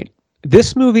 Right.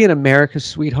 This movie and America's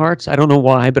Sweethearts, I don't know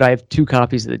why, but I have 2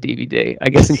 copies of the DVD. I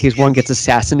guess in case one gets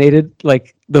assassinated,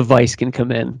 like the Vice can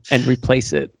come in and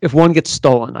replace it. If one gets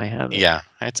stolen, I have it. Yeah,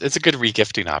 it's a good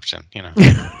regifting option.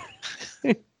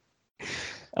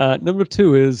 Number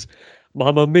 2 is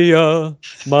Mamma Mia,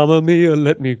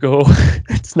 Let Me Go.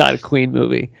 It's not a Queen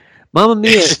movie. Mamma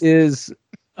Mia is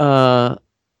Meryl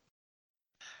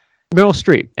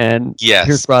Streep and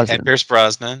Pierce Brosnan. And Pierce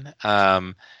Brosnan.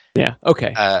 Yeah.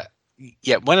 Okay.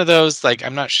 One of those. Like,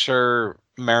 I'm not sure.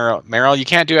 Meryl, you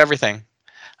can't do everything.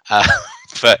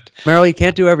 But Meryl, you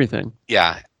can't do everything.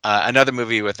 Yeah. Another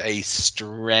movie with a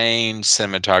strange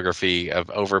cinematography of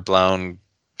overblown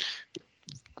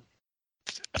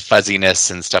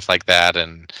fuzziness and stuff like that,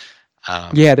 and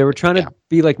they were trying to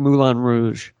be like Moulin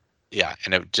Rouge. Yeah,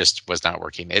 and it just was not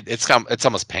working. It's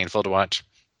almost painful to watch.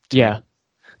 Yeah,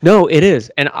 no, it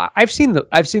is, and I've seen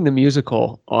the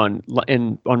musical on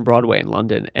Broadway in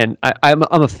London, and I'm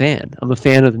a fan. I'm a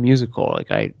fan of the musical.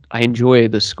 Like I enjoy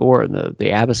the score and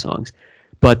the ABBA songs,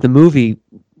 but the movie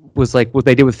was like what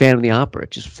they did with Phantom of the Opera.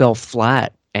 It just fell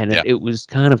flat, and it was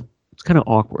kind of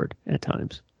awkward at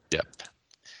times. Yeah,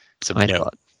 so I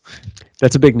thought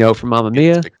that's a big no for Mamma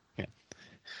Mia.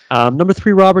 Number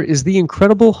 3, Robert, is The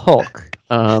Incredible Hulk.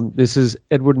 This is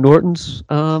Edward Norton's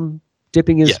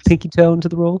dipping his pinky toe into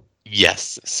the role.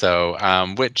 Yes. So,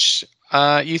 which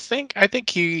you think? I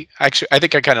think I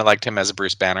kind of liked him as a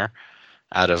Bruce Banner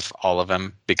out of all of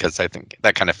them, because I think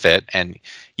that kind of fit, and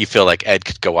you feel like Ed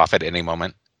could go off at any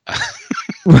moment.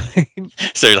 Right.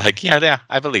 So you're like, yeah,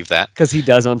 I believe that, because he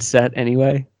does on set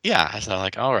anyway. Yeah. So I'm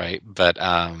like, all right, but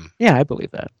yeah, I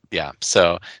believe that. Yeah,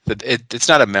 so it's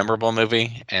not a memorable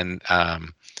movie, and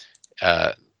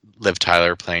Liv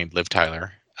Tyler playing Liv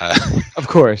Tyler. Of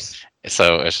course.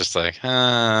 So it's just like,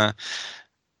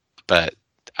 but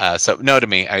so no to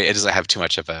me. It doesn't have too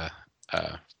much of a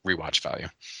rewatch value.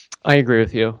 I agree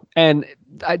with you. And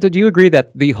do you agree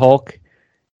that the Hulk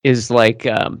is like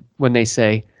when they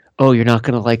say, oh, you're not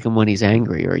going to like him when he's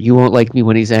angry, or you won't like me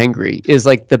when he's angry, is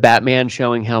like the Batman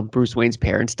showing how Bruce Wayne's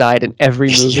parents died in every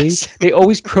movie. Yes. They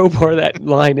always crowbar that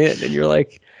line in, and you're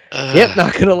like,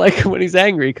 not going to like him when he's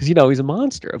angry, because, he's a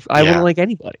monster. I wouldn't like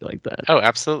anybody like that. Oh,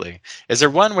 absolutely. Is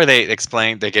there one where they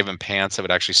gave him pants that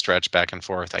would actually stretch back and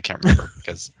forth? I can't remember.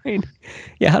 Because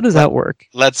how does that work?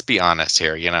 Let's be honest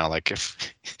here. Like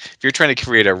if you're trying to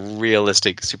create a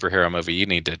realistic superhero movie, you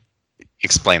need to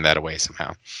explain that away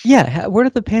somehow. Yeah, where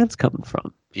did the pants come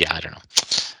from? Yeah, I don't know.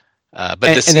 But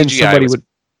the CGI was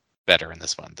better in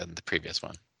this one than the previous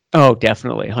one. Oh,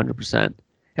 definitely, 100%.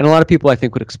 And a lot of people, I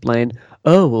think, would explain,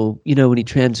 oh, well, when he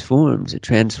transforms, it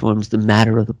transforms the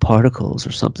matter of the particles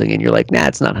or something. And you're like, nah,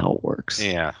 it's not how it works.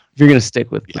 Yeah. If you're going to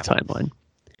stick with the timeline.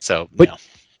 So, no.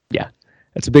 Yeah,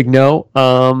 that's a big no.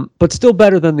 But still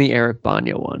better than the Eric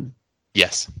Bana one.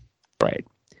 Yes. Right.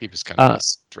 He was kind of a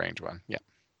strange one. Yeah.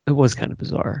 It was kind of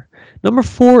bizarre. Number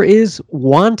 4 is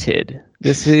Wanted.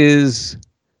 This is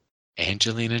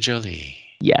Angelina Jolie.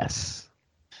 Yes.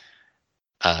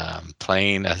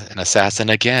 playing an assassin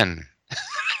again.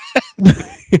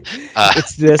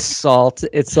 It's this Salt.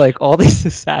 It's like all these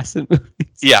assassin movies.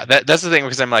 Yeah, that's the thing,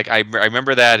 because I'm like, I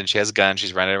remember that, and she has a gun,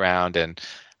 she's running around, and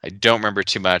I don't remember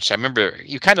too much. I remember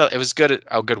it was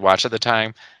a good watch at the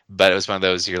time, but it was one of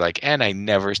those you're like, and I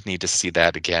never need to see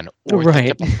that again, or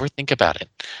think about it.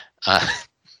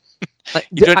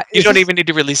 You don't even need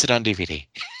to release it on DVD.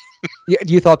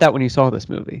 You thought that when you saw this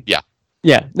movie? Yeah.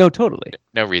 Yeah. No, totally.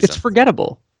 No reason. It's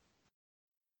forgettable.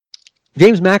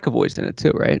 James McAvoy's in it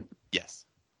too, right? Yes.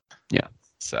 Yeah.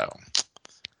 So.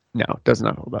 No, does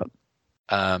not hold up.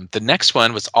 The next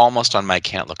one was almost on my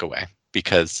can't look away,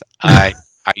 because I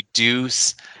do.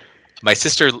 My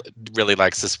sister really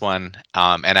likes this one,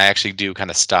 and I actually do kind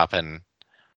of stop and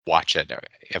watch it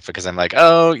because I'm like,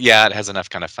 oh yeah, it has enough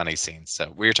kind of funny scenes.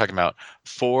 So we were talking about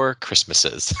 4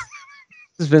 Christmases.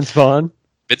 This is Vince Vaughn.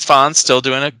 Vince Vaughn still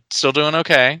doing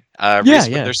okay. Reese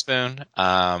Witherspoon.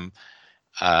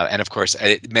 And of course,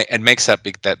 it makes up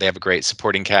that they have a great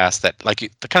supporting cast that,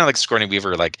 kind of like Sigourney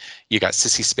Weaver, like you got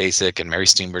Sissy Spacek and Mary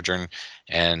Steenburgen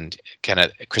and kind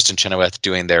of Kristen Chenoweth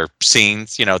doing their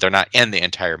scenes. You know, they're not in the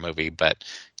entire movie, but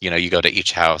you know, you go to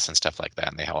each house and stuff like that,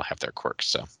 and they all have their quirks.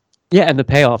 So yeah, and the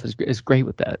payoff is great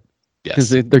with that. Yes, because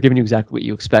they're giving you exactly what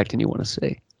you expect and you want to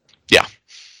see. Yeah,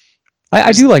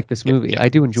 I do like this movie. Yeah. I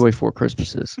do enjoy 4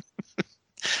 Christmases.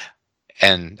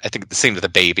 And I think the scene with the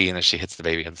baby, and then she hits the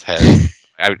baby in his head.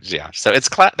 So it's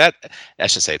I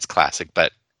should say it's classic,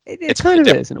 but it kind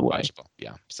of is in a way. Watchable.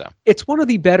 Yeah, so it's one of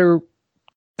the better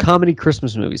comedy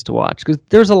Christmas movies to watch, because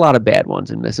there's a lot of bad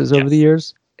ones and misses over the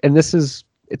years, and it's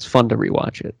fun to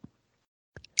rewatch it.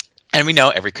 And we know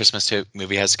every Christmas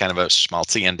movie has kind of a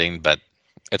schmaltzy ending, but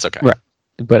it's okay. Right,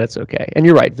 but it's okay. And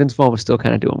you're right, Vince Vaughn was still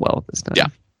kind of doing well at this time. Yeah.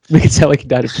 Make it sound like he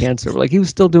died of cancer. Like he was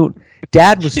still doing.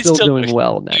 Dad was still doing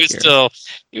well in that year.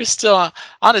 He was still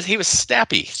honest. He was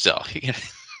snappy still. He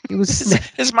was.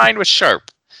 His mind was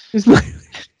sharp. That's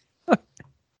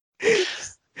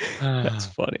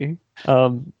funny.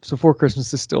 So 4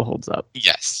 Christmases still holds up.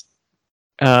 Yes.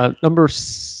 Did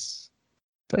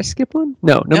I skip one?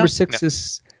 No. Number 6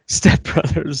 is Step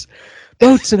Brothers,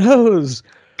 Boats and Hose.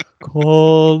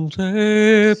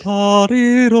 Conte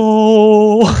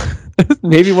pariro.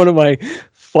 Maybe one of the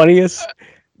funniest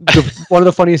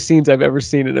scenes I've ever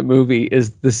seen in a movie is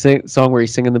the song where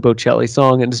he's singing the Bocelli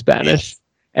song in Spanish,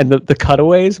 and the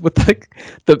cutaways with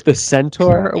the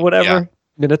centaur or whatever,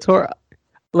 Minotaur,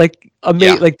 like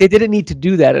amazing. Like they didn't need to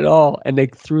do that at all, and they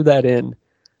threw that in.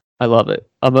 I love it.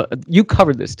 You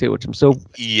covered this too, which I'm so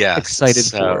excited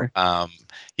for.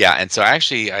 And so I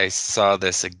saw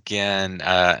this again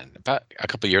about a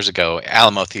couple of years ago.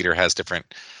 Alamo Theater has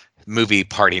different movie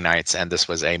party nights, and this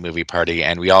was a movie party,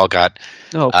 and we all got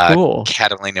cool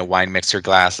Catalina wine mixer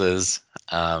glasses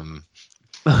for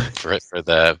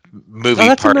the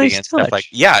movie party and stuff like.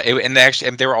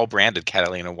 And they were all branded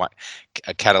Catalina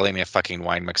fucking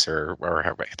wine mixer,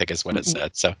 or I think is what it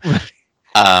said. So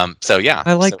I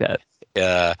like that.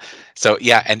 And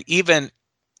even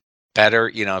better,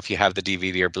 you know, if you have the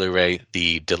DVD or Blu-ray,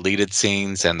 the deleted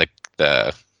scenes and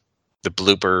the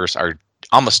bloopers are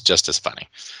almost just as funny.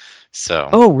 So.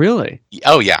 Oh really?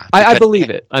 Oh yeah. I believe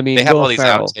it. I mean, they have all these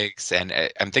outtakes, and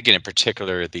I'm thinking in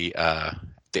particular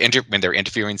when they're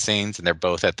interviewing scenes, and they're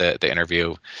both at the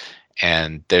interview,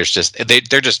 and they're just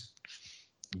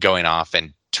going off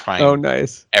and trying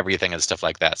everything and stuff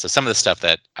like that. So some of the stuff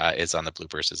that is on the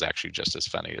bloopers is actually just as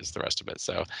funny as the rest of it.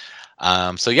 So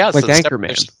like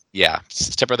Anchorman.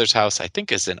 Step Brothers' house, I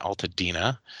think, is in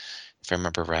Altadena, if I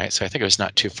remember right. So I think it was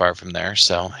not too far from there.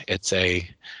 So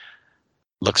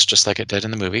looks just like it did in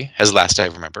the movie, as last I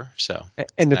remember. So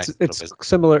and it's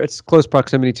similar. It's close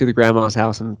proximity to the grandma's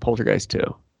house in Poltergeist 2.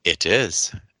 It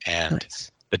is, and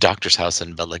the doctor's house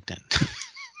in Malignant.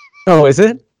 Oh, is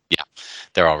it? Yeah,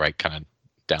 they're all right, kind of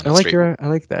down the street. I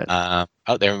like that.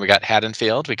 There we got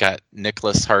Haddonfield. We got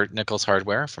Nichols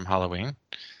Hardware from Halloween,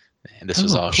 and this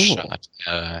was all shot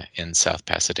in South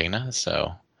Pasadena.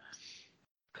 So,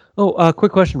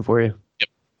 quick question for you. Yep.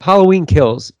 Halloween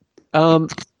Kills.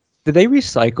 Did they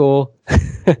recycle?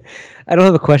 I don't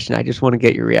have a question. I just want to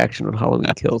get your reaction on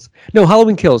Halloween Kills. No,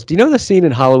 Halloween Kills. Do you know the scene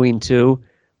in Halloween 2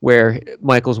 where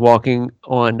Michael's walking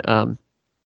on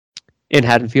in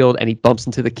Haddonfield and he bumps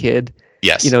into the kid?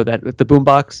 Yes. You know that with the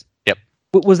boombox? Yep.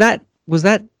 Was that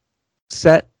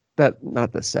set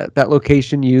that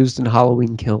location used in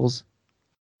Halloween Kills?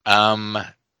 Like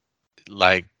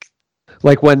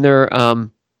when they're I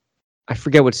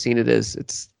forget what scene it is.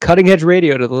 It's cutting edge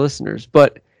radio to the listeners,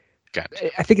 but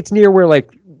gotcha. I think it's near where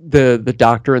like the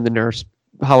doctor and the nurse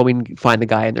Halloween find the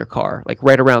guy in their car, like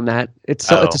right around that.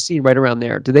 It's a scene right around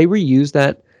there. Do they reuse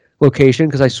that location?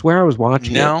 Because I swear I was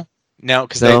watching it. No,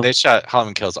 because they shot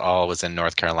Halloween Kills all was in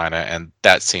North Carolina, and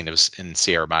that scene was in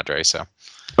Sierra Madre. So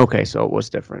okay, so it was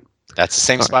different. That's the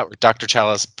same spot where Dr.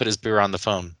 Chalice put his beer on the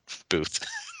phone booth.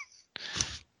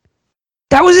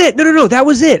 That was it. No, that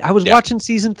was it. I was watching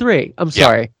season 3. I'm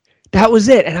sorry. That was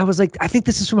it. And I was like, I think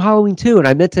this is from Halloween 2. And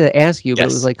I meant to ask you, but it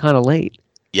was like kind of late.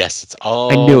 Yes, it's all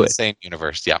the same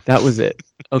universe. Yeah. That was it.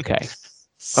 Okay.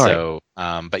 So,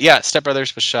 but yeah, Step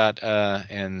Brothers was shot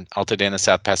in Altadena,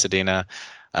 South Pasadena.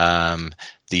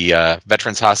 The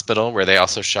Veterans Hospital, where they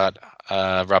also shot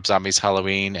Rob Zombie's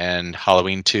Halloween, and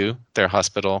Halloween 2, their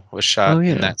hospital was shot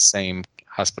in that same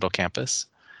hospital campus.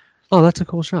 Oh, that's a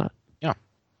cool shot. Yeah.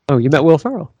 Oh, you met Will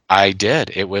Ferrell? I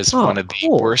did. It was one of the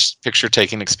worst picture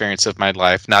taking experience of my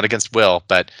life. Not against Will,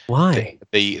 but why?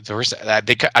 The worst.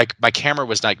 My camera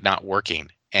was like not working,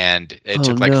 and it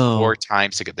took like 4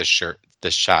 times to get this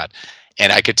shot.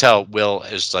 And I could tell Will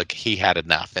is like he had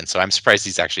enough, and so I'm surprised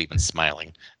he's actually even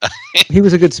smiling. He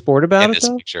was a good sport about in it, this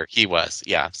though? picture. He was,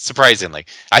 yeah, surprisingly.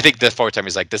 I think the 4th time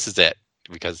he's like, "This is it,"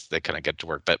 because they couldn't get it to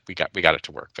work, but we got it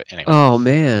to work. But anyway. Oh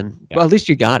man! Yeah. Well, at least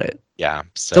you got it. Yeah,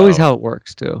 so it's always how it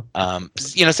works too.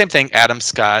 Same thing. Adam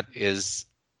Scott is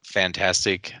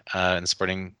fantastic in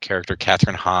supporting character.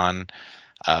 Catherine Hahn,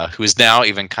 who is now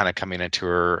even kind of coming into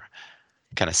her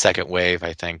kind of second wave,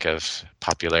 I think, of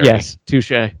popularity. Yes,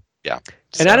 touche. Yeah.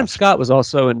 And Adam Scott was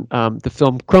also in the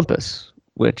film Krampus,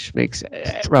 which makes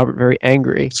Robert very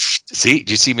angry. See,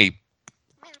 do you see me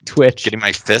twitch, getting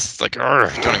my fists like,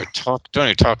 don't even talk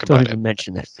about it. Don't even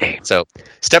mention that name. So,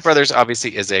 Step Brothers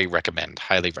obviously is a recommend,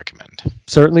 highly recommend.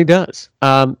 Certainly does.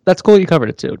 That's cool. You covered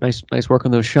it too. Nice work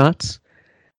on those shots.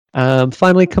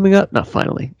 Finally coming up, not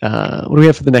finally. What do we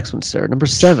have for the next one, sir? Number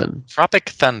 7, Tropic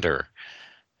Thunder,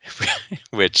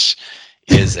 which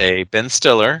is a Ben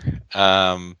Stiller,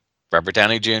 Robert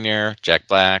Downey Jr., Jack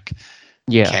Black,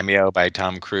 cameo by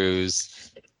Tom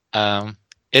Cruise.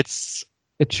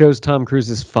 It shows Tom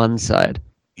Cruise's fun side.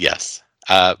 Yes.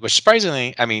 Which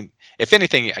surprisingly, I mean, if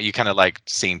anything, you kind of like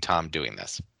seeing Tom doing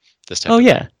this type of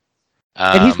thing.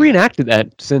 And he's reenacted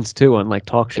that since too on like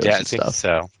talk shows and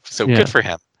stuff. So good for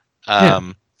him.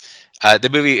 The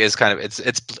movie is kind of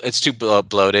it's too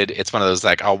bloated. It's one of those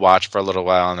like I'll watch for a little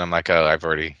while and I'm like, oh, I've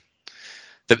already.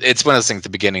 It's one of those things. The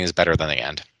beginning is better than the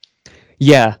end.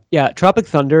 Yeah. Tropic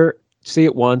Thunder. See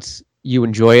it once, you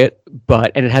enjoy it,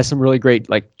 and it has some really great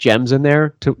like gems in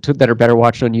there that are better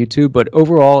watched on YouTube. But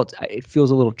overall, it feels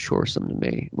a little choresome to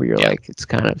me. Where you're like,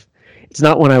 it's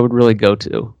not one I would really go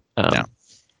to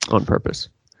on purpose.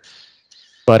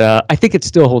 But I think it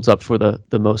still holds up for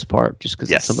the most part, just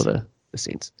because of some of the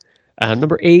scenes.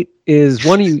 Number 8 is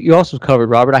one you also covered,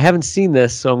 Robert. I haven't seen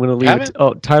this, so I'm going to leave it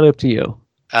entirely up to you.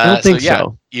 I don't think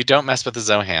so. You don't mess with the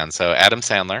Zohan. So Adam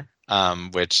Sandler,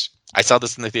 which I saw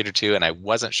this in the theater too, and I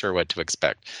wasn't sure what to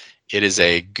expect. It is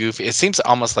a goofy. It seems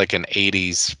almost like an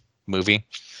 '80s movie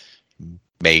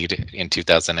made in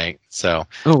 2008. So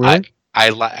really?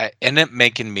 I ended up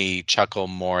making me chuckle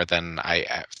more than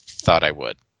I thought I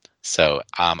would. So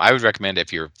I would recommend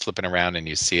if you're flipping around and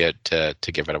you see it to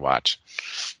give it a watch.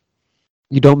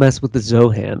 You don't mess with the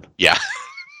Zohan. Yeah.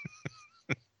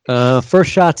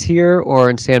 First shots here or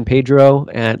in San Pedro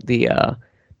at the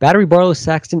Battery Barlow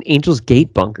Saxton Angels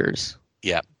Gate bunkers.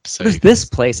 Yeah. So what is this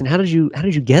place, and how did you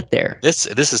get there? This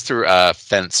is through a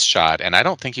fence shot, and I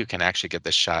don't think you can actually get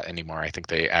this shot anymore. I think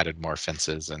they added more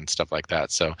fences and stuff like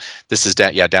that. So this is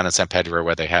down in San Pedro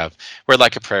where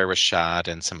Like a Prayer was shot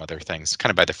and some other things, kind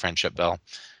of by the Friendship Bell,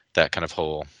 that kind of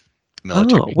whole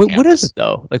military. What is it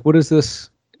though? Like, what is this?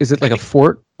 Is it like a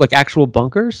fort, like actual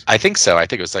bunkers? I think so. I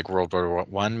think it was like World War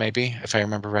I, maybe, if I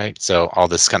remember right. So all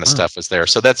this kind of stuff was there.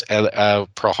 So that's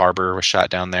Pearl Harbor was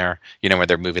shot down there. You know, where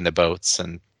they're moving the boats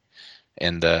and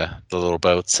the little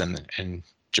boats in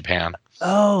Japan.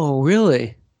 Oh,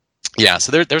 really? Yeah.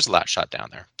 So there's a lot shot down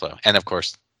there. And of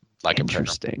course, Like a Prayer.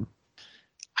 Interesting.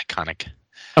 Iconic.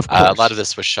 Of course. A lot of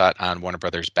this was shot on Warner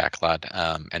Brothers backlot,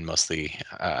 and mostly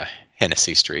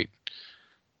Hennessy Street.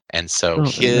 And so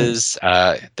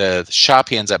the shop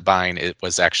he ends up buying, it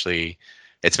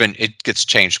gets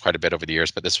changed quite a bit over the years,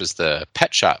 but this was the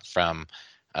pet shop from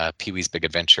Pee-wee's Big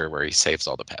Adventure where he saves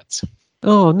all the pets.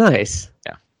 Oh, nice.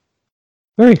 Yeah.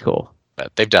 Very cool.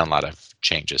 But they've done a lot of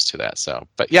changes to that. So,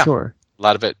 but yeah, sure. A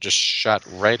lot of it just shot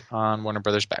right on Warner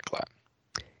Brothers backlot.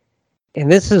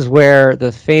 And this is where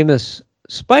the famous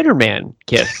Spider-Man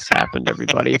kiss happened,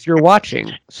 everybody. If you're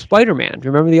watching Spider-Man, do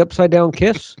you remember the upside down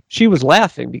kiss? She was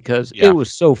laughing because it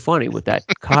was so funny with that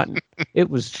cotton.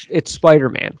 It's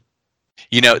Spider-Man.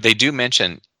 You know, they do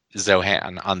mention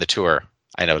Zohan on the tour,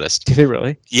 I noticed. Did they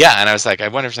really? Yeah, and I was like,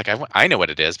 I know what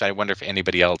it is, but I wonder if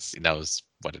anybody else knows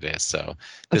what it is. So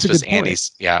That's this was a good point.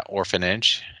 Annie's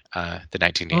Orphanage, the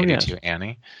 1982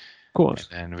 Annie. Of course.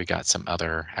 And we got some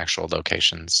other actual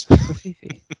locations.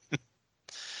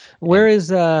 Where's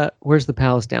the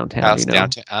Palace downtown? Palace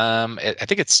downtown. I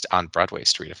think it's on Broadway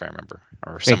Street, if I remember,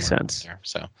 or Makes somewhere sense. there.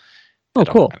 So, oh,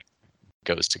 cool. Kind of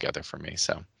goes together for me.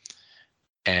 So,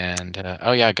 and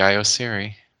Guy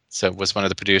Oseary. So was one of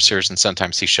the producers, and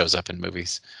sometimes he shows up in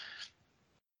movies.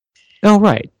 Oh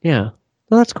right, yeah.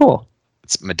 Well, that's cool.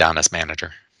 It's Madonna's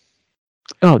manager.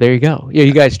 Oh, there you go. Yeah,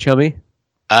 you guys chummy?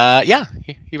 Yeah,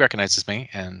 he recognizes me,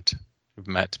 and we've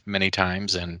met many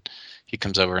times, and he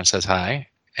comes over and says hi.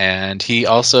 And he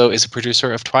also is a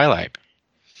producer of Twilight.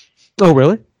 Oh,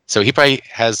 really? So he's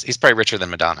probably richer than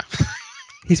Madonna.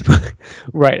 He's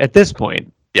right at this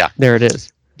point. Yeah, there it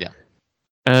is.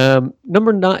 Yeah.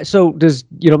 Number 9. So does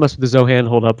You Don't Mess with the Zohan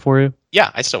hold up for you?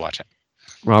 Yeah, I still watch it.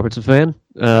 Robert's a fan.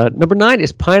 Number 9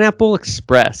 is Pineapple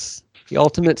Express, the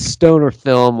ultimate stoner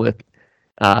film with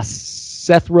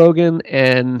Seth Rogen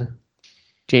and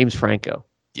James Franco.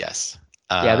 Yes.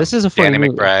 Yeah, this is a funny Danny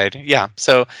movie. McBride. Yeah,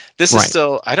 so this is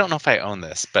still. I don't know if I own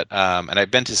this, but and I've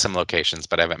been to some locations,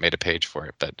 but I haven't made a page for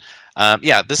it. But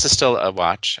yeah, this is still a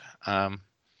watch, and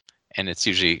it's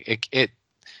usually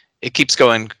it keeps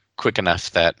going quick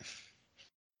enough that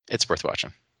it's worth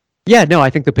watching. Yeah, no, I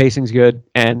think the pacing's good,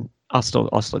 and I'll still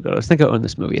go. I think I own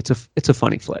this movie. It's a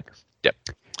funny flick. Yep.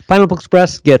 Pineapple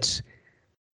Express gets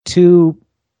 2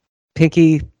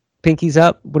 pinkies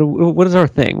up. What is our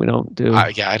thing? We don't do.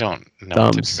 Yeah, I don't know.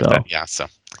 Thumbs, so that. Yeah, so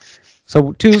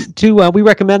two. We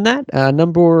recommend that.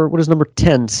 What is number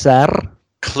 10, sir?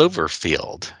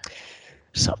 Cloverfield.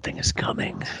 Something is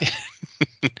coming.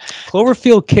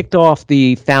 Cloverfield kicked off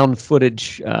the found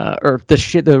footage, or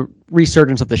the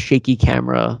resurgence of the shaky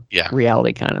camera,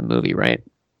 reality kind of movie, right?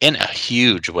 In a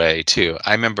huge way too.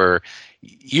 I remember,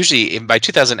 usually by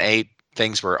 2008.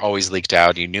 Things were always leaked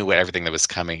out. You knew everything that was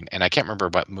coming. And I can't remember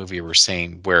what movie we were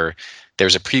seeing where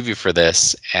there's a preview for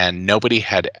this and nobody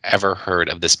had ever heard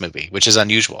of this movie, which is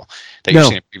unusual. That you're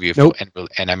seeing a preview. Nope.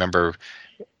 And I remember,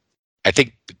 I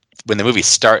think when the movie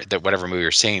started, that whatever movie we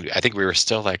were seeing, I think we were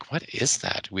still like, what is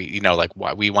that? We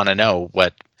want to know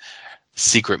what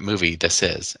secret movie this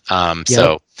is.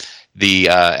 So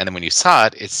and then when you saw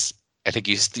it, I think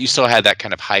you still had that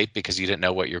kind of hype because you didn't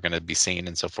know what you're going to be seeing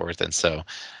and so forth. And so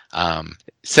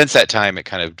since that time, it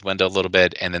kind of dwindled a little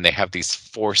bit. And then they have these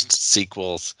forced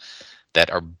sequels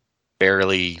that are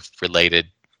barely related.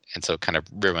 And so it kind of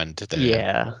ruined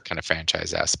the kind of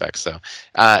franchise aspect. So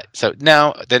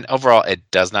now, then overall, it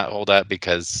does not hold up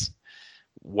because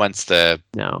once the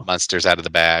monster's out of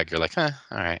the bag, you're like, all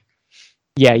right.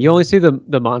 Yeah, you only see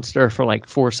the monster for like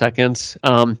 4 seconds.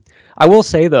 I will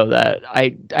say though that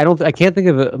I can't think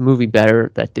of a movie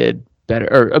that did better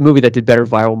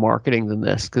viral marketing than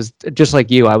this, because just like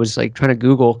you, I was like trying to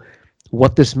Google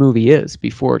what this movie is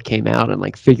before it came out and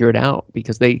like figure it out,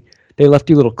 because they left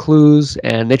you little clues,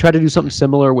 and they tried to do something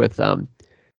similar with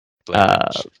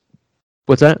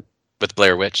what's that? With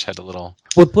Blair Witch had a little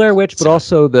with Blair Witch, but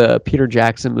also the Peter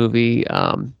Jackson movie.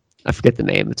 I forget the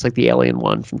name. It's like the Alien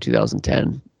one from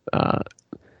 2010.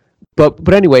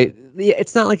 But anyway,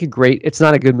 it's not like it's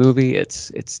not a good movie.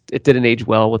 It didn't age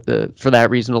well for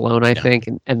that reason alone, I think,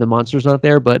 and the monster's not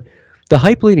there. But the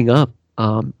hype leading up,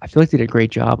 I feel like they did a great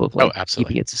job of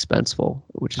keeping it suspenseful,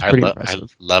 which is pretty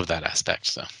impressive. I love that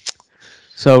aspect.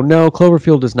 So no,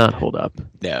 Cloverfield does not hold up.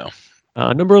 No.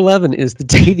 Number 11 is The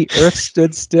Day the Earth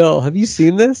Stood Still. Have you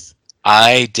seen this?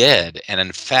 I did, and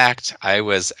in fact, I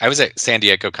was at San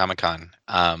Diego Comic-Con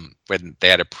when they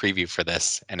had a preview for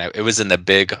this, and it was in the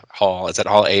big hall. It's at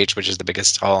Hall H, which is the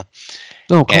biggest hall.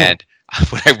 Oh, cool. And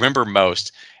what I remember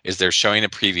most is they're showing a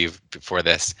preview for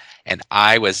this, and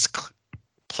I was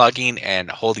plugging and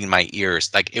holding my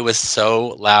ears. Like, it was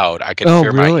so loud, I could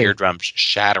hear my eardrums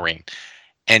shattering.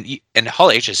 And Hall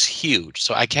H is huge,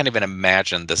 so I can't even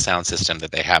imagine the sound system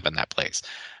that they have in that place.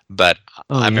 But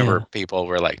I remember people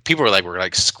were like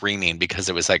screaming because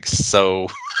it was like so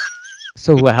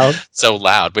loud. So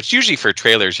loud. But usually for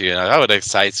trailers, that would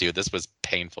excite you. This was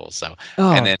painful. So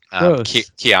and then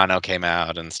Keanu came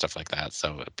out and stuff like that.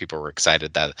 So people were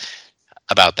excited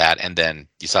about that. And then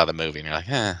you saw the movie and you're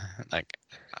like,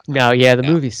 the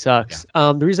movie sucks.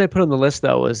 Yeah. The reason I put it on the list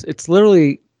though was it's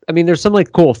literally, I mean, there's some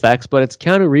like cool effects, but it's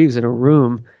Keanu Reeves in a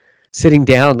room sitting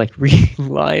down, like reading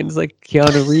lines like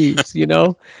Keanu Reeves,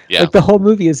 like the whole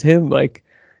movie is him like,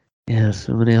 yes,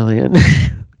 I'm an alien.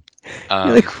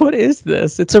 You're like, what is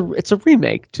this? It's a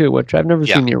remake too, which I've never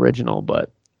seen the original,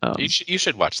 but you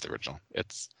should watch the original.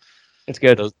 It's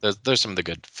good. There's some of the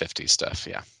good 50s stuff.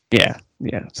 Yeah,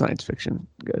 science fiction,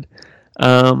 good.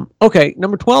 Okay,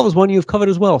 number 12 is one you've covered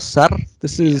as well, sir.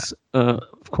 This is,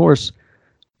 of course,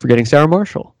 Forgetting Sarah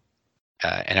Marshall.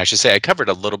 And I should say I covered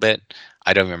a little bit.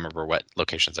 I don't remember what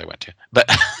locations I went to, but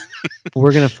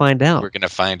we're gonna find out. We're gonna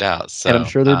find out. So, and I'm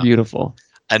sure they're beautiful.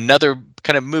 Another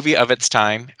kind of movie of its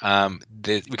time.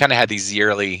 We kind of had these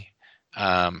yearly,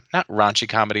 not raunchy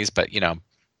comedies, but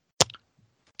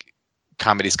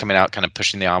comedies coming out, kind of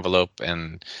pushing the envelope,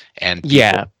 and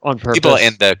people, on purpose. People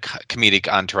in the comedic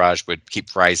entourage would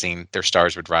keep rising; their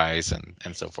stars would rise,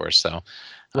 and so forth. So.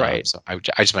 Right. So I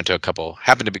just went to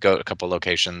happened to go to a couple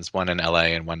locations, one in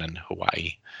LA and one in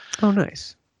Hawaii. Oh,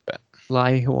 nice.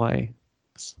 Lai, Hawaii.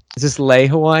 Is this Lei,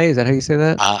 Hawaii? Is that how you say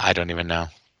that? I don't even know.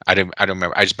 I don't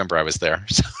remember. I just remember I was there.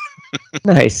 So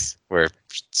nice. Where it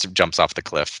jumps off the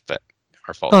cliff, but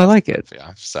our fault. Oh, I like it.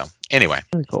 Yeah. So anyway.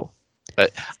 Very cool.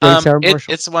 But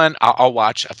it's one I'll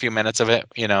watch a few minutes of it,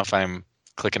 if I'm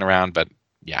clicking around, but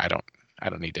yeah, I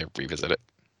don't need to revisit it.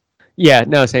 Yeah,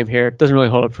 no, same here. It doesn't really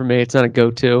hold up for me. It's not a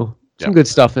go-to. Some good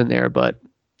stuff in there, but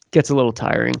gets a little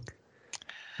tiring.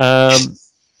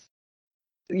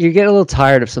 You get a little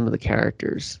tired of some of the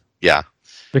characters. Yeah.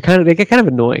 They get kind of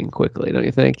annoying quickly, don't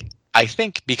you think? I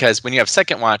think because when you have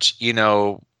second watch, you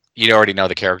already know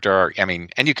the character,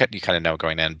 and you kind of know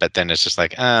going in, but then it's just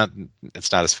like,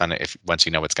 it's not as fun once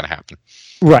you know what's going to happen.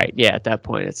 Right. Yeah. At that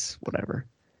point, it's whatever.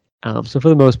 So for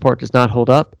the most part, does not hold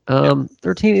up.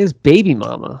 13 is Baby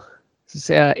Mama. This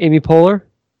is Amy Poehler.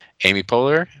 Amy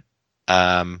Poehler,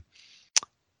 and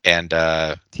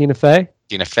Tina Fey.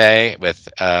 Tina Fey with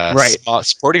a small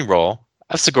supporting role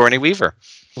of Sigourney Weaver.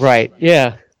 Right.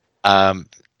 Yeah.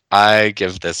 I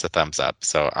give this a thumbs up.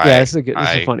 So it's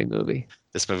a funny movie.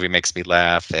 This movie makes me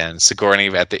laugh, and Sigourney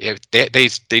they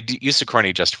use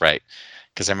Sigourney just right,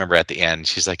 because I remember at the end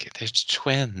she's like, "They're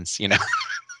twins,"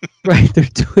 Right, they're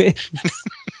twins.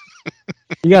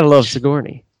 You gotta love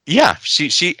Sigourney. Yeah,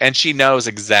 she knows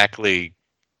exactly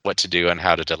what to do and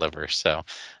how to deliver. So,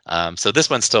 so this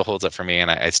one still holds up for me,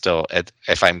 and I still,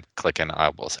 if I'm clicking,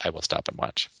 I will stop and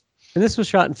watch. And this was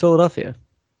shot in Philadelphia.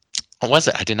 Oh, was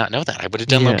it? I did not know that. I would have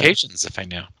done locations if I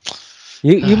knew.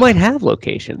 You might have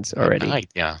locations already.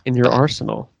 In your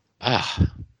arsenal.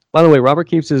 By the way, Robert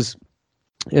keeps his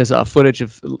footage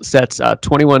of sets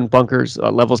 21 bunkers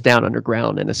levels down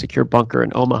underground in a secure bunker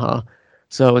in Omaha.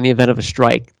 So in the event of a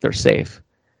strike, they're safe.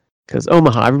 Because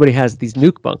Omaha, everybody has these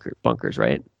nuke bunkers,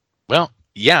 right? Well,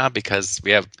 yeah, because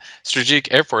we have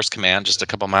Strategic Air Force Command just a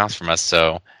couple miles from us,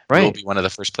 so we'll be one of the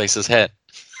first places hit.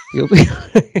 You'll be.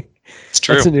 It's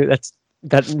true.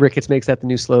 That Ricketts makes that the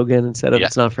new slogan instead of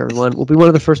 "It's not for everyone." We'll be one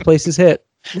of the first places hit.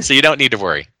 So you don't need to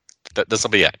worry. This will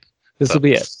be it. This will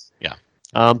be it.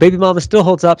 Yeah. Baby Mama still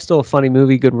holds up. Still a funny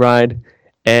movie. Good ride.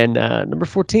 And number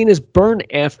 14 is Burn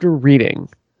After Reading.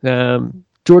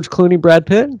 George Clooney, Brad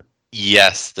Pitt.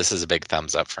 Yes, this is a big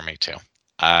thumbs up for me too.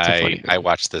 I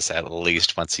watch this at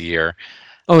least once a year.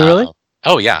 Oh, really?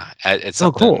 Oh, yeah. It's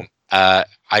cool.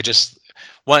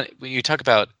 When you talk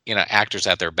about actors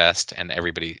at their best, and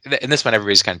everybody in this one,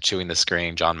 everybody's kind of chewing the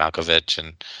screen. John Malkovich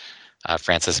and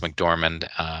Frances McDormand,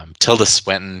 Tilda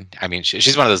Swinton. I mean,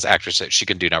 she's one of those actors that she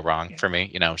can do no wrong for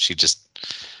me. She just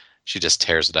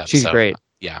tears it up. She's great.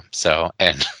 Yeah. So,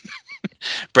 and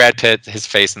Brad Pitt, his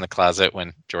face in the closet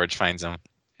when George finds him.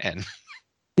 And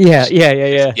yeah.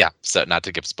 So not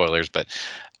to give spoilers, but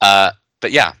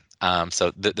yeah.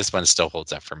 So this one still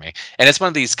holds up for me, and it's one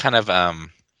of these kind of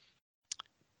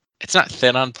it's not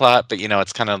thin on plot, but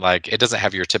it's kind of like it doesn't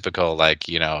have your typical it's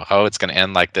going to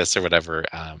end like this or whatever.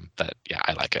 But yeah,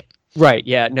 I like it. Right.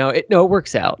 Yeah. No. It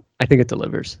works out. I think it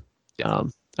delivers. Yeah.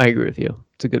 I agree with you.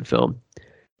 It's a good film.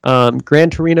 Gran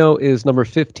Torino is number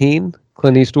 15.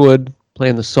 Clint Eastwood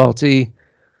playing the salty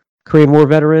Korean War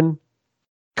veteran.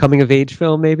 Coming of age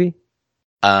film, maybe.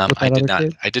 I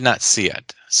did not see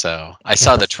it. So I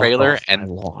saw the trailer and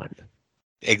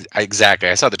exactly.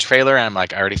 I saw the trailer and I'm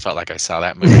like, I already felt like I saw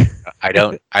that movie. I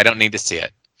don't need to see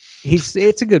it.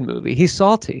 It's a good movie. He's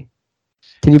salty.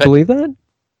 Can you believe that?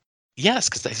 Yes,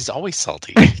 because he's always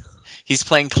salty. He's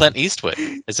playing Clint Eastwood,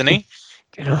 isn't he?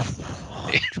 Get off.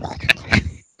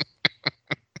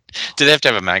 Do they have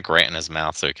to have a mic right in his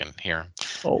mouth so he can hear him?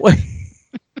 Oh.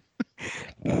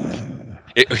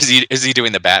 Is he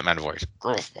doing the Batman voice?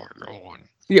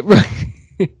 Yeah,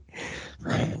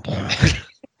 right.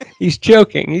 He's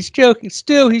joking.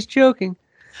 Stu, he's joking.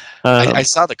 I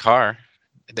saw the car.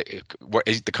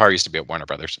 The car used to be at Warner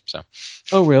Brothers. So.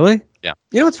 Oh, really? Yeah.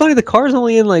 It's funny. The car's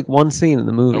only in like one scene in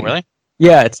the movie. Oh, really?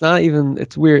 Yeah, it's not even.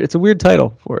 It's weird. It's a weird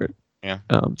title for it. Yeah.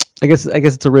 I guess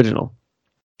it's original.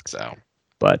 So.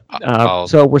 But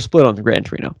so we're split on the Gran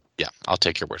Torino. Yeah, I'll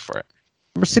take your word for it.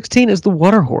 Number 16 is The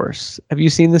Water Horse. Have you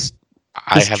seen this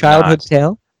I have childhood not.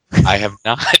 tale. I have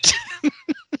not.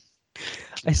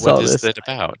 I saw What is this. it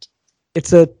about?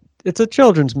 It's a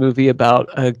children's movie about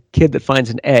a kid that finds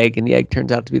an egg, and the egg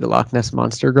turns out to be the Loch Ness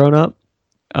monster grown up.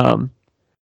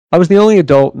 I was the only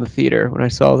adult in the theater when I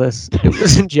saw this. It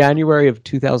was in January of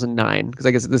 2009, because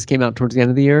I guess this came out towards the end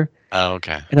of the year. Oh,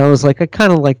 okay. And I was like, I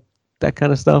kind of like that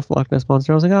kind of stuff, Loch Ness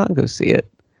monster. I was like, I'll go see it.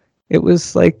 It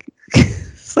was like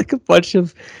it's like a bunch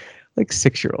of like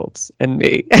 6-year-olds and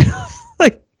me,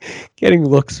 like getting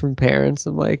looks from parents.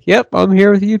 I'm like, yep, I'm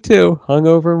here with you too,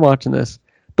 hungover and watching this.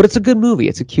 But it's a good movie.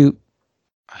 It's a cute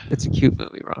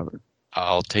movie, Robert.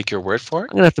 I'll take your word for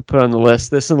it. I'm gonna have to put on the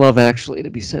list this and Love Actually to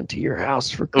be sent to your house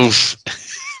for Oof.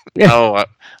 Yeah. Oh,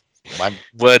 I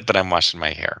would, but I'm washing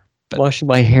my hair. But washing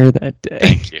my hair that day.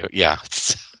 thank you. Yeah.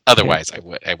 Otherwise, I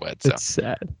would. So. It's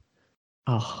sad.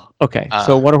 Oh, okay.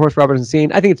 So Water Horse Robert hasn't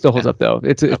seen. I think it still holds up though.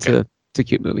 It's a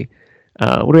cute movie.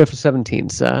 What do we have for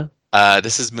 17s?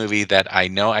 This is a movie that I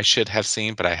know I should have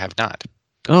seen, but I have not.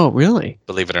 Oh, really?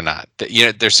 Believe it or not.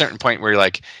 There's a certain point where you're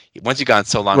like, once you've gone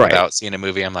so long without seeing a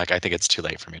movie, I'm like, I think it's too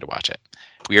late for me to watch it.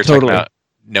 We are talking about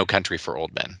No Country for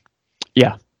Old Men.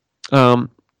 Yeah. I'm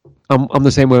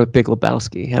the same way with Big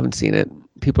Lebowski. Haven't seen it.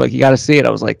 People are like, you got to see it. I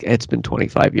was like, it's been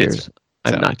 25 years.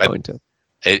 I'm not going to.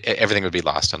 Everything would be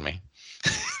lost on me.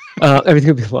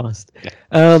 Everything would be lost. Yeah.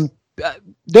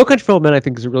 No Country for Old Men, I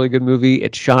think, is a really good movie.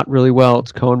 It's shot really well.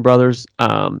 It's Coen Brothers.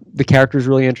 The character's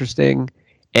really interesting,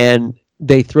 and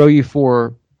they throw you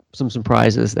for some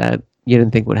surprises that you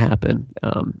didn't think would happen,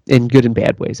 in good and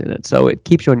bad ways in it. So it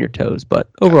keeps you on your toes. But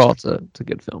overall, it's a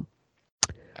good film.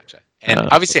 Gotcha. And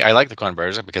obviously, I like the Coen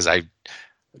Brothers because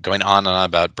going on and on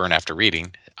about Burn After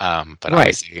Reading, but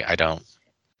obviously I don't.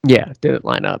 Yeah, didn't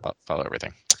line up. Follow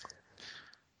everything.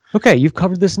 Okay, you've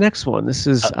covered this next one. This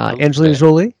is Angelina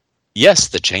Jolie. Yes,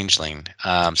 The Changeling.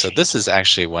 So this is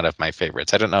actually one of my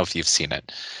favorites. I don't know if you've seen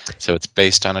it. So it's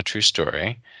based on a true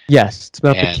story. Yes, it's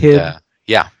about the kid.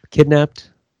 Kidnapped,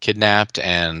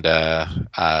 and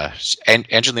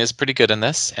Angelina's pretty good in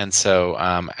this. And so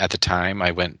at the time,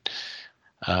 I went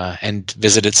and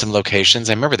visited some locations.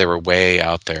 I remember they were way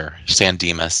out there, San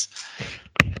Dimas,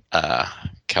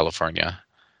 California.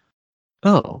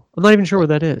 Oh, I'm not even sure where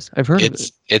that is. I've heard of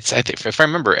it. It's. I think if I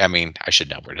remember, I mean, I should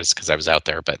know where it is because I was out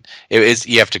there. But it is.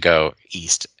 You have to go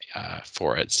east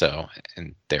for it. So,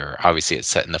 and there obviously it's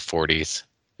set in the 40s.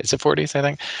 It's the 40s, I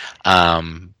think.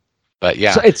 But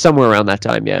yeah, so it's somewhere around that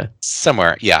time. Yeah,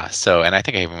 somewhere. Yeah. So, and I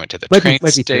think I even went to the train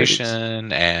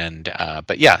station. And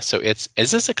but yeah, so is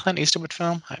this a Clint Eastwood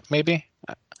film? Maybe.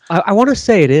 I want to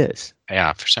say it is.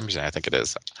 Yeah, for some reason I think it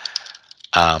is.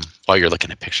 While you're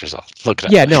looking at pictures, I'll look it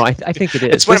up. Yeah, no, I think it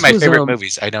is. It's one of my favorite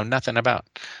movies I know nothing about.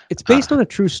 It's based on a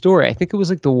true story. I think it was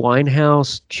like the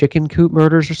Winehouse chicken coop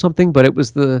murders or something, but it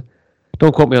was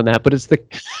don't quote me on that, but it's the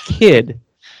kid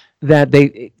that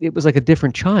it was like a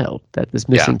different child that this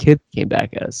missing kid came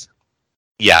back as.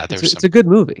 Yeah, it's a good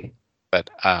movie. But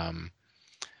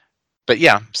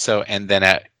yeah, so, and then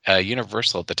at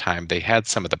Universal at the time, they had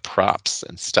some of the props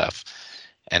and stuff.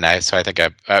 And I think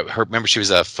remember she was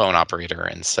a phone operator,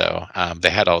 and so they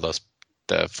had all the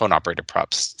phone operator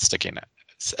props sitting out.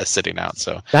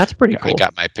 So that's pretty cool. I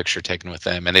got my picture taken with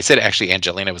them, and they said actually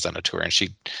Angelina was on a tour, and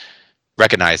she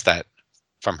recognized that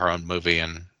from her own movie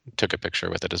and took a picture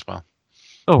with it as well.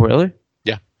 Oh, really?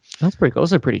 Yeah, that's pretty cool.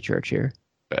 It's a pretty church here.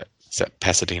 But it's at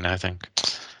Pasadena, I think.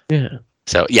 Yeah.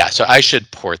 So I should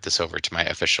port this over to my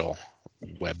official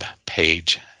web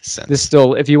page.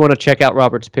 If you want to check out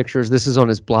Robert's pictures, this is on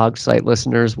his blog site,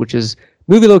 listeners, which is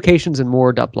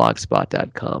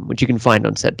movielocationsandmore.blogspot.com, which you can find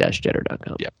on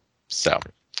set-jetter.com. Yep. So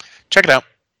check it out.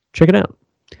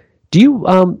 Do you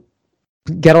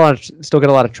still get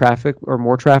a lot of traffic or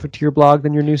more traffic to your blog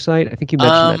than your new site? I think you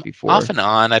mentioned that before. Off and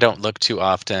on. I don't look too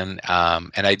often.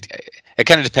 And it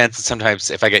kind of depends.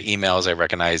 Sometimes if I get emails, I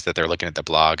recognize that they're looking at the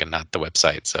blog and not the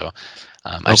website. So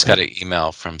I just got an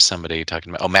email from somebody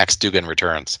talking about, Max Dugan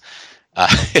returns.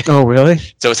 Oh, really?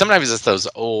 So sometimes it's those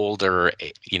older,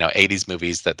 80s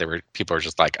movies that people are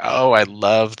just like, oh, I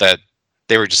love that.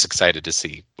 They were just excited to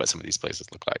see what some of these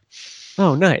places look like.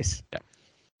 Oh, nice. Yeah.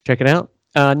 Check it out.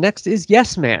 Next is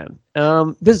Yes Man.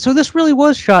 This really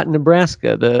was shot in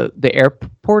Nebraska, the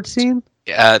airport scene?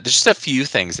 There's just a few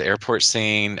things. The airport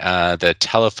scene, the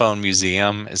telephone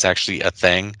museum is actually a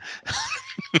thing.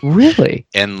 Really?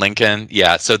 In Lincoln,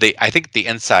 yeah. So I think the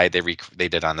inside they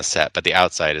did on the set, but the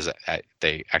outside is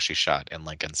they actually shot in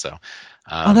Lincoln. So.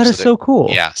 That is so cool.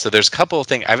 Yeah. So there's a couple of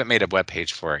things. I haven't made a web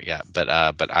page for it yet, but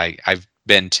I've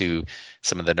been to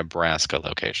some of the Nebraska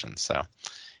locations. So,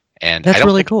 and that's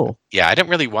really cool. Yeah, I didn't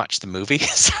really watch the movie,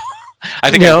 so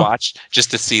I think I watched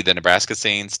just to see the Nebraska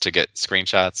scenes to get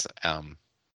screenshots.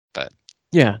 But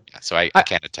yeah. So I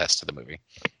can't attest to the movie.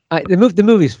 The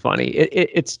movie's funny.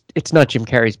 It's not Jim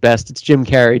Carrey's best. It's Jim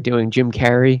Carrey doing Jim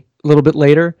Carrey a little bit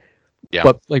later. Yeah.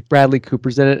 But like Bradley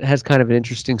Cooper's in it. It has kind of an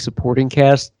interesting supporting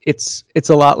cast. It's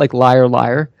a lot like Liar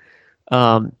Liar,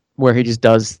 where he just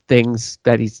does things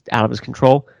that he's out of his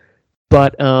control.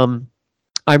 But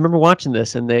I remember watching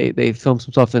this, and they filmed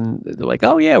some stuff, and they're like,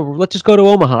 "Oh yeah, let's just go to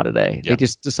Omaha today." Yeah. They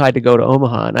just decide to go to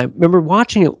Omaha, and I remember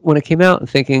watching it when it came out and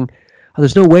thinking, "Oh,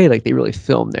 there's no way like they really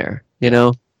filmed there." You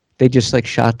know, they just like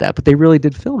shot that, but they really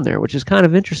did film there, which is kind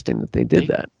of interesting that they did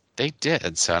that. They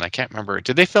did. So, and I can't remember.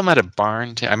 Did they film at a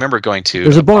barn? I remember going to.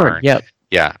 There's a barn. Yeah.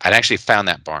 Yeah, I actually found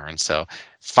that barn. So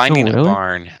finding a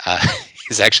barn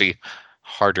is actually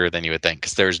harder than you would think,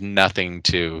 because there's nothing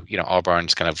to, all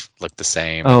barns kind of look the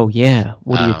same. Oh yeah,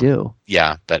 what do you do?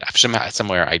 Yeah, but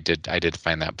somewhere I did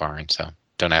find that barn, so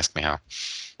don't ask me how.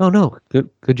 Oh no, good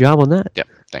job on that. Yep,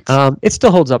 thanks. It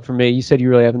still holds up for me. You said you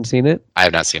really haven't seen it. I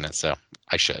have not seen it, so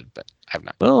I should, but I have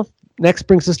not. Well, next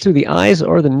brings us to The Eyes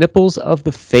Are the Nipples of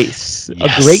the Face.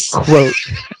 Yes. A great quote.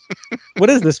 What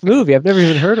is this movie? I've never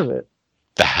even heard of it.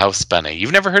 The House Bunny.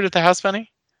 You've never heard of The House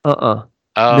Bunny? Oh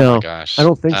no, my gosh, I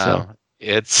don't think so.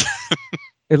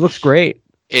 It looks great.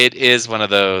 It is one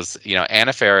of those,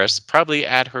 Anna Faris, probably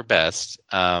at her best.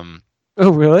 Oh,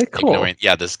 really? Cool.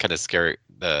 This kind of scary,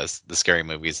 the scary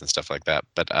movies and stuff like that.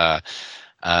 But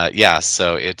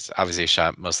so it's obviously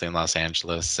shot mostly in Los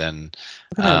Angeles, and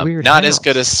not as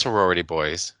good as Sorority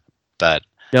Boys, but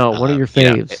no, one of your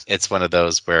faves. It's one of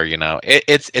those where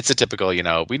it's a typical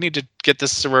we need to get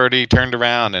this sorority turned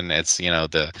around, and it's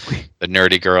the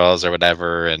nerdy girls or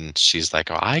whatever, and she's like,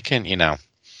 oh, I can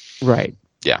right,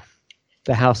 yeah.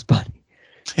 The House Bunny.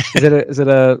 Is it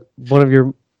a one of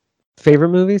your favorite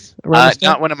movies?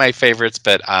 Not one of my favorites,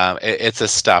 but it's a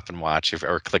stop and watch.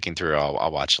 Or clicking through,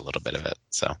 I'll watch a little bit of it.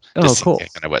 So just cool.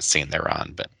 Kind of what scene they're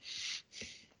on, but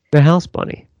The House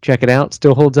Bunny. Check it out.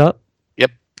 Still holds up.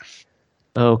 Yep.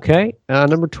 Okay.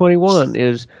 Number 21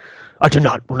 is I do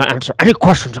not want to answer any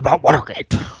questions about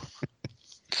Watergate.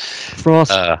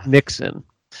 Frost Nixon.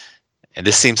 And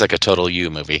this seems like a total you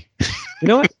movie. You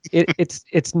know what?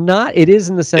 It's not. It is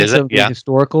in the sense of the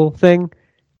historical thing.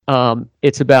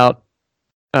 It's about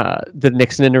the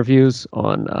Nixon interviews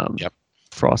on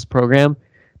Frost program,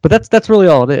 but that's really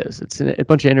all it is. It's a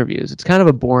bunch of interviews. It's kind of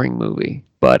a boring movie,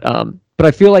 but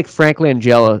I feel like Frank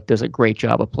Langella does a great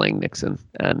job of playing Nixon,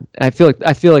 and I feel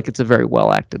like it's a very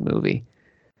well acted movie.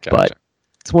 Gotcha. But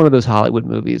it's one of those Hollywood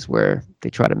movies where they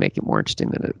try to make it more interesting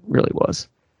than it really was.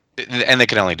 And they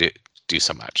can only do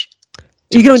so much.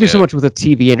 You can only do so much with a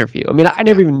TV interview. I mean, I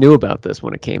never even knew about this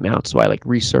when it came out, so I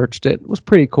researched it. It was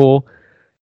pretty cool.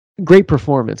 Great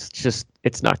performance.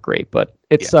 It's not great, but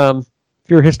it's if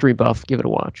you're a history buff, give it a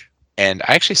watch. And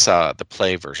I actually saw the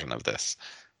play version of this.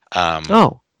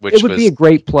 Which it would be a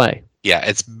great play. Yeah,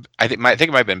 I think it might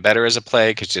have been better as a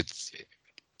play because it's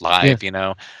live,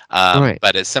 Right.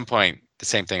 But at some point, the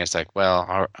same thing. It's like,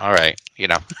 well, all right,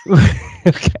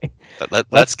 Okay. But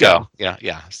let's go.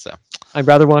 Yeah. So I'd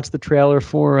rather watch the trailer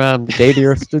for The Day the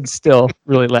Earth Stood Still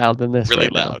really loud than this. Really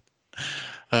right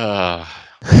loud.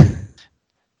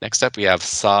 Next up, we have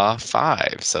Saw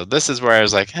 5. So this is where I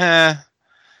was like,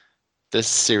 this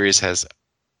series has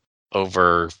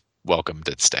welcomed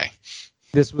its day.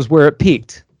 This was where it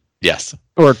peaked. Yes.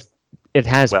 Or it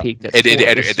has peaked.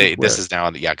 This is now,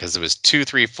 because it was 2,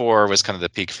 3, 4 was kind of the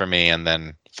peak for me, and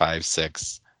then 5,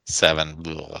 6, 7,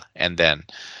 and then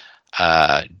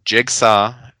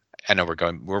Jigsaw. I know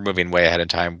we're moving way ahead in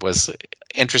time. Was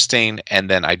interesting, and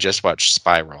then I just watched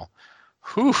Spiral.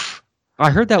 Whew. I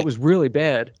heard that was really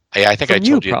bad. Yeah, I think I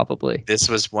told you probably. This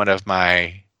was one of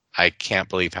my. I can't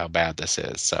believe how bad this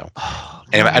is. So, no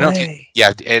I don't. way.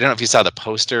 I don't know if you saw the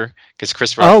poster because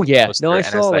Chris Rock. Oh yeah, poster, no, I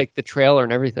saw the trailer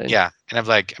and everything. Yeah, and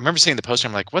I remember seeing the poster.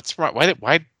 I'm like, what's wrong?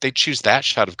 Why they choose that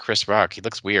shot of Chris Rock? He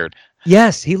looks weird.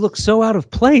 Yes, he looks so out of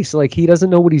place. Like he doesn't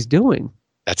know what he's doing.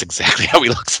 That's exactly how he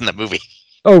looks in the movie.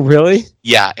 Oh really?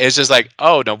 Yeah, it's just like,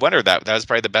 oh, no wonder that was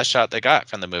probably the best shot they got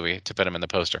from the movie to put him in the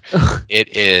poster.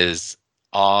 It is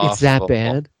awful. It's that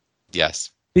bad? Yes.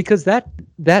 Because that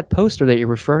poster that you're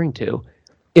referring to,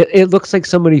 it looks like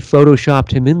somebody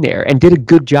photoshopped him in there and did a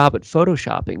good job at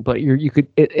photoshopping, but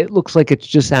it looks like it's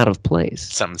just out of place.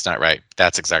 Something's not right.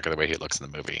 That's exactly the way he looks in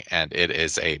the movie, and it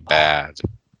is a bad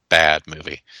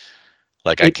movie.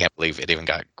 I can't believe it even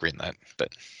got greenlit.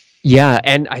 But yeah,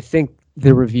 and I think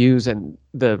the reviews and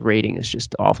the rating is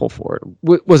just awful for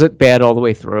it. Was it bad all the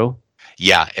way through?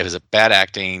 Yeah, it was a bad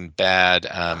acting,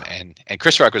 and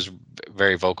Chris Rock was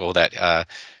very vocal that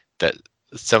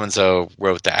so and so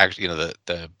wrote the act,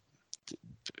 the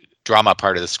drama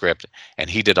part of the script, and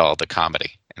he did all the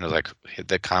comedy. And it was like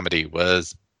the comedy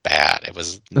was bad. It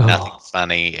was nothing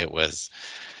funny. It was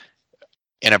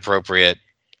inappropriate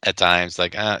at times.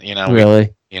 Like,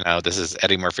 really, this is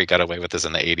Eddie Murphy got away with this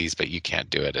in the '80s, but you can't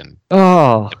do it. And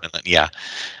yeah,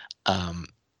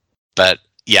 but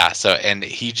yeah. So, and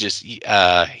he just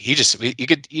you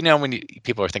could, when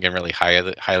people are thinking really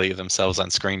highly of themselves on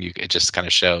screen, it just kind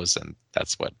of shows, and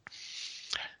that's what.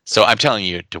 So I'm telling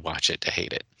you to watch it to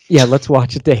hate it. Yeah, let's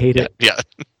watch it to hate it. Yeah.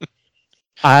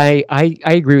 I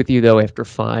agree with you though. After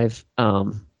 5,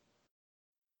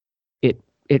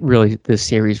 it really, the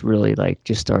series really like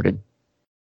just started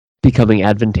becoming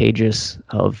advantageous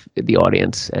of the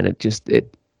audience, and the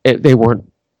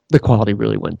quality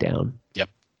really went down. Yep.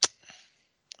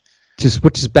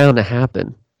 Which is bound to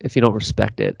happen if you don't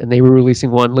respect it. And they were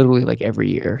releasing one literally like every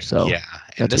year. So yeah,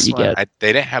 and that's what you get.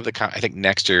 They didn't have I think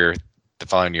next year, the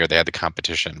following year, they had the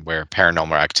competition where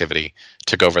Paranormal Activity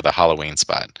took over the Halloween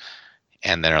spot.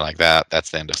 And then they're like,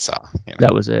 that's the end of Saw.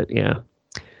 That was it, yeah.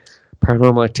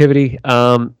 Paranormal Activity.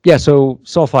 So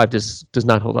Saw 5 does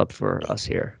not hold up for us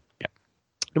here. Yeah.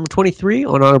 Number 23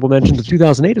 on honorable mention of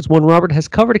 2008 is one Robert has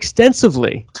covered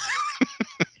extensively.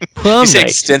 You say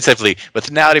extensively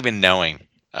without even knowing.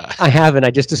 I haven't. I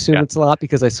just assumed it's a lot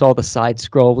because I saw the side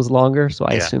scroll was longer, so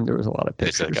I assumed there was a lot of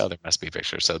pictures. It's like, there must be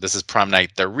pictures. So this is Prom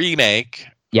Night, the remake.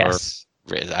 Yes.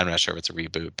 I'm not sure if it's a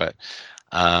reboot, but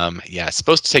it's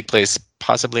supposed to take place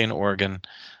possibly in Oregon,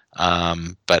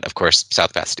 but of course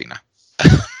South Pasadena.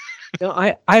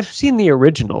 No, I've seen the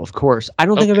original, of course. I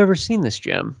don't think I've ever seen this,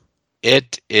 Jim.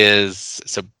 It is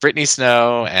so Brittany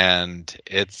Snow, and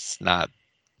it's not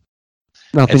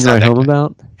nothing to write home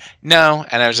about. No,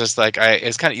 and I was just like,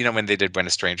 it's kind of when they did When a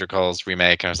Stranger Calls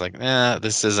remake, I was like,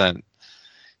 this isn't.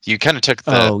 You kind of took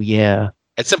the. Oh yeah.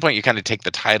 At some point, you kind of take the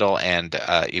title and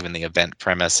even the event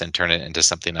premise and turn it into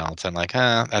something else. I'm like,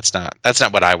 that's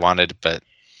not what I wanted, but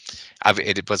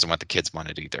it wasn't what the kids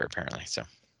wanted either, apparently. So,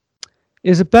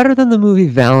 is it better than the movie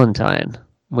Valentine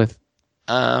with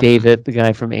David, the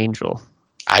guy from Angel?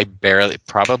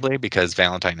 Probably because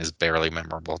Valentine is barely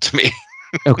memorable to me.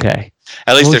 Okay.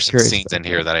 At least there's some scenes in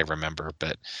here that I remember,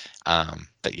 but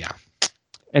yeah.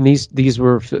 And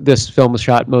this film was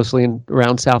shot mostly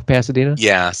around South Pasadena?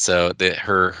 Yeah, so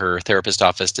her therapist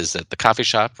office is at the coffee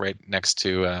shop right next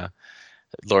to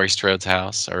Laurie Strode's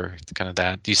house, or kind of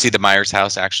that. Do you see the Myers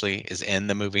house actually is in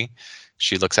the movie?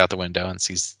 She looks out the window and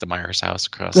sees the Myers house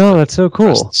across that's so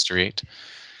cool. Across the street.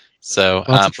 So,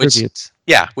 which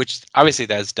obviously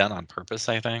that's done on purpose,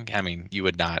 I think. I mean, you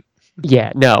would not.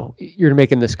 Yeah, no, you're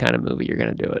making this kind of movie, you're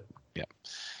going to do it. Yeah.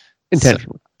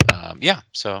 Intentionally.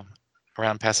 So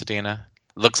around Pasadena.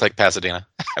 Looks like Pasadena.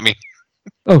 I mean,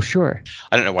 oh sure.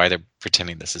 I don't know why they're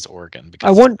pretending this is Oregon.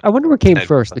 Because I wonder what came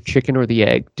first, the chicken or the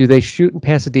egg. Do they shoot in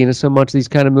Pasadena so much these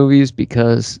kind of movies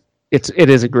because it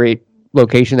is a great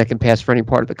location that can pass for any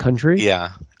part of the country?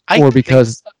 Yeah. You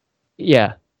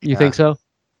think so?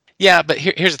 Yeah, but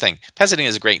here's the thing. Pasadena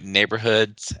is a great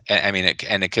neighborhood. I mean,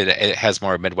 it has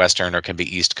more Midwestern, or can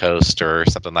be East Coast or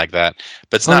something like that.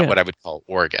 But it's not what I would call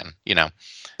Oregon. No.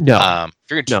 If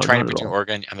you're trying to put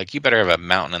Oregon, I'm like, you better have a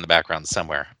mountain in the background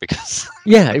somewhere because.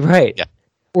 Yeah. Right. Yeah.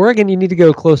 Oregon, you need to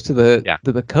go close to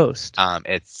the coast.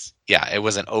 It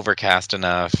wasn't overcast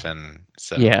enough, and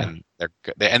so and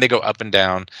they go up and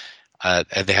down. And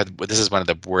this is one of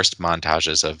the worst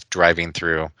montages of driving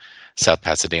through South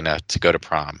Pasadena to go to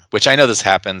prom, which I know this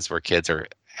happens where kids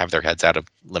have their heads out of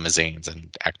limousines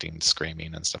and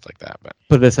screaming and stuff like that.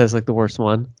 But this has like the worst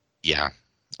one. Yeah.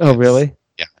 Oh, really?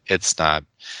 Yeah, it's not.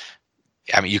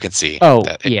 I mean, you can see.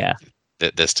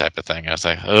 This type of thing. I was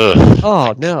like, ugh.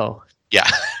 Oh no. Yeah,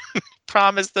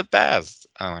 prom is the best.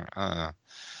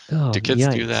 Do kids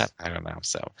do that? I don't know.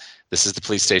 So this is the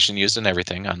police station used in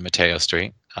everything on Mateo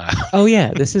Street.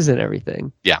 This isn't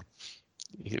everything. Yeah.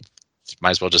 You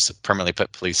might as well just permanently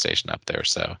put police station up there.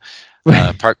 So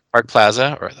Park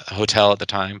Plaza, or a hotel at the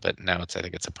time, but now I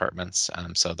think it's apartments.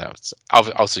 So that was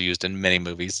also used in many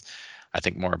movies. I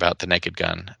think more about The Naked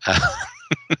Gun.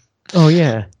 Oh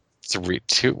yeah. I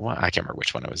can't remember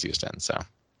which one it was used in. So.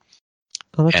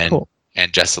 Oh, that's cool.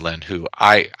 And Jessalyn, who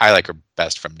I like her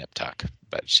best from Nip Tuck,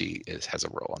 but she has a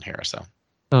role in here. So.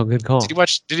 Oh, good call. Did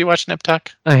you watch Nip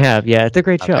Tuck? I have. Yeah, it's a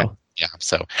great show. Yeah.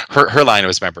 So her line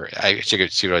was, remember, she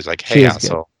was always like, "Hey,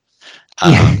 asshole."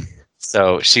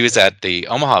 So she was at the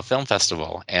Omaha Film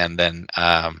Festival, and then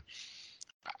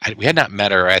we had not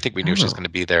met her. I think we knew she was going to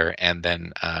be there, and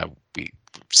then we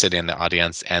sit in the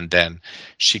audience, and then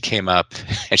she came up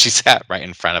and she sat right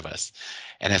in front of us,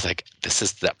 and I was like, "This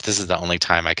is the only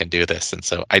time I can do this," and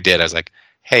so I did. I was like,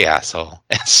 "Hey, asshole,"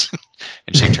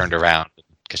 and she turned around,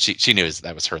 and because she knew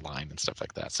that was her line and stuff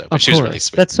like that. So Of she was course. really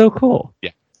sweet. That's so cool.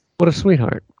 Yeah. What a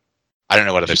sweetheart. I don't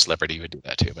know what other celebrity would do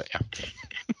that too, but yeah.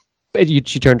 But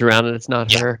she turned around and it's not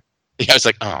her. Yeah, I was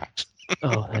like, oh.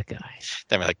 Oh, that guy.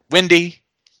 Then we're like, Wendy.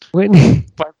 Whitney.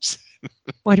 Whoops.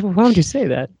 Why would you say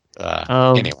that?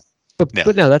 Anyway.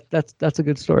 But no, that's a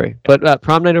good story. But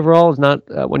Prom Night overall is not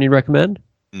one you'd recommend?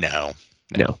 No.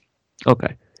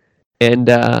 Okay. And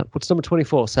what's number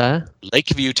 24, sir?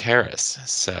 Lakeview Terrace.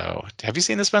 So, have you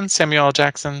seen this one, Samuel L.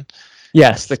 Jackson?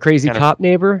 Yes, the crazy cop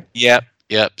neighbor. Yep.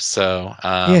 So,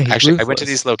 actually, ruthless. I went to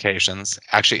these locations.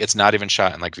 Actually, it's not even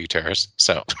shot in Lakeview Terrace.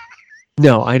 So,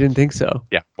 No, I didn't think so.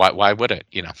 yeah. Why would it?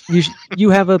 You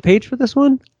have a page for this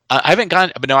one? I haven't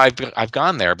gone, but no, I've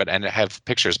gone there, and I have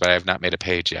pictures, but I have not made a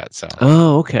page yet. So,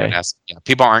 Oh, okay.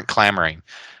 People aren't clamoring.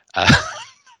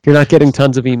 You're not getting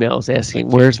tons of emails asking,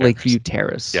 where's Lakeview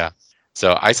Terrace? Yeah.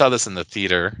 So I saw this in the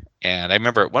theater, and I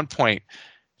remember at one point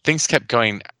things kept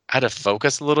going out of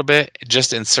focus a little bit,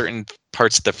 just in certain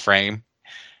parts of the frame.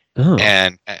 Oh.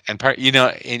 And part,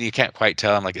 and you can't quite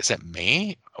tell. I'm like, is it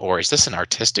me, or is this an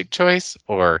artistic choice,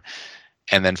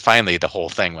 and then finally the whole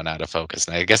thing went out of focus,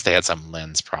 and I guess they had some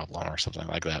lens problem or something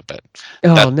like that. But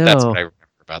that's what I remember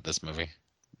about this movie.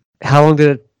 How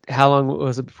long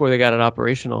was it before they got it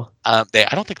operational? I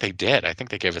don't think they did. I think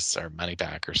they gave us our money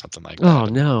back or something like that. Oh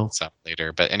no! So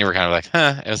later, and you were kind of like,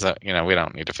 it was we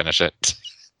don't need to finish it.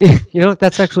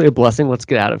 That's actually a blessing. Let's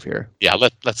get out of here. Yeah,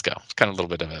 let's go. It's kind of a little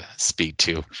bit of a Speed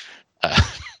 2.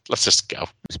 Let's just go.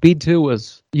 Speed 2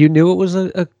 was, you knew it was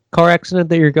a car accident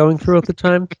that you're going through at the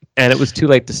time, and it was too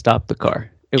late to stop the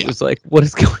car. It was like, what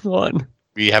is going on?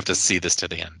 We have to see this to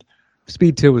the end.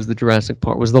 Speed 2 was the Jurassic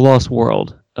Park, was the Lost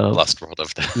World. Lost World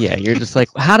of the... Yeah, you're just like,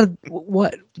 why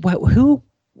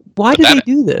did they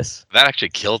do this? That actually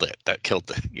killed it. That killed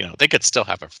the, they could still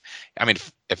have if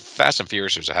Fast and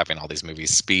Furious was having all these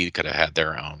movies, Speed could have had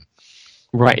their own.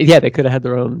 Right. Yeah, they could have had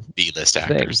their own B-list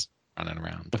actors running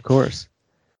around. Of course.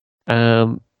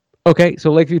 Okay,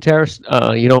 so Lakeview Terrace,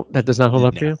 that does not hold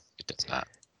up to you? It does not.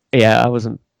 Yeah,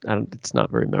 it's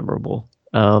not very memorable.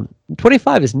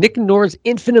 25 is Nick and Nora's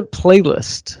Infinite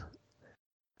Playlist.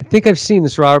 I think I've seen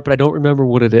this, Robert, but I don't remember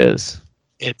what it is.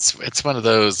 It's one of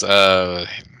those I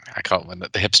call it one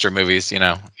of the hipster movies,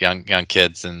 young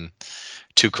kids and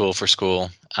too cool for school.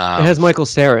 It has Michael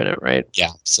Cera in it, right?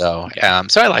 Yeah. So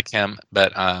I like him,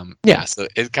 but so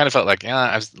it kind of felt like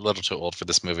I was a little too old for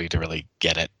this movie to really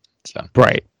get it. So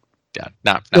right. Yeah.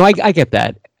 No, I get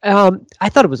that. I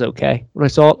thought it was okay when I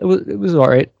saw it. It was all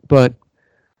right, but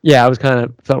yeah, I was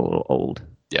felt a little old.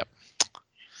 Yep.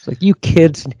 It's like, you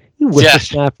kids, you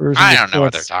whippersnappers. I don't know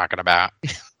what they're talking about.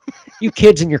 You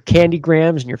kids and your candy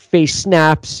grams and your face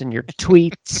snaps and your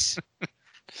tweets.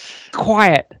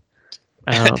 Quiet.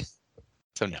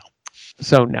 So no,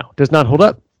 does not hold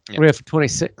up. Yep. We have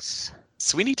 26.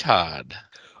 Sweeney Todd.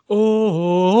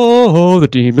 Oh, the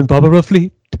demon barber of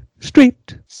Fleet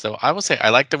Street. So I will say I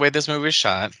like the way this movie is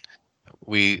shot.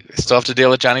 We still have to deal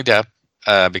with Johnny Depp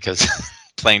because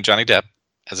playing Johnny Depp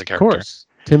as a character. Of course.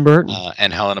 Tim Burton.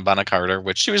 And Helena Bonham Carter,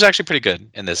 which she was actually pretty good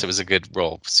in this. It was a good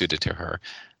role suited to her.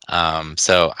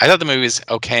 So I thought the movie was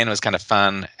okay and it was kind of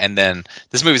fun. And then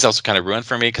this movie is also kind of ruined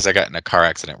for me because I got in a car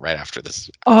accident right after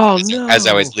this. Oh no! As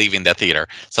I was leaving the theater.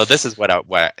 So this is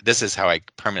this is how I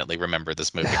permanently remember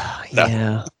this movie.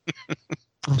 Yeah.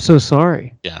 I'm so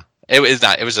sorry. Yeah. It was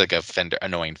not. It was like a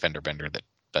annoying fender bender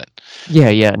but.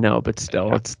 Yeah. No, but still,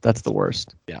 that's the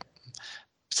worst. Yeah.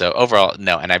 So overall,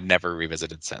 no, and I've never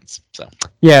revisited since. So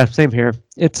yeah, same here.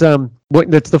 It's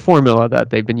that's the formula that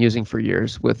they've been using for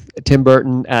years with Tim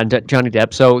Burton and Johnny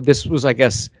Depp. So this was, I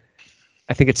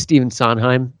think it's Stephen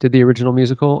Sondheim did the original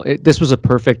musical. This was a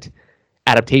perfect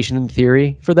adaptation in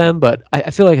theory for them, but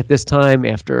I feel like at this time,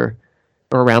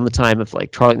 around the time of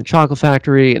like Charlie and the Chocolate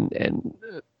Factory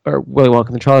or Willy Wonka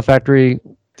and the Chocolate Factory,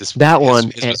 his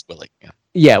was Willy. Yeah.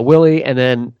 Yeah, Willy, and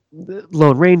then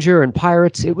Lone Ranger and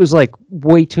Pirates. It was like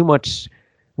way too much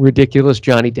ridiculous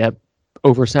Johnny Depp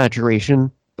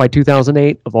oversaturation by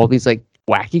 2008 of all these like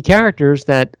wacky characters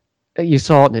that you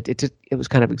saw, and it was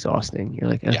kind of exhausting. You're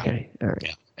like, okay, all right.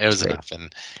 Yeah, it was enough,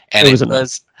 and it was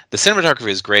the cinematography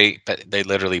is great, but they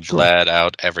literally bled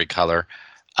out every color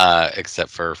except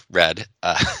for red,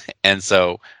 and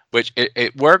so which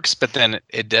it works, but then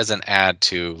it doesn't add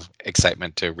to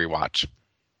excitement to rewatch.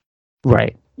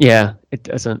 Right. Yeah, it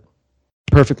doesn't.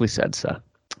 Perfectly said, so.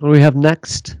 What do we have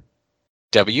next?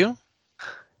 W.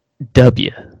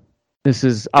 This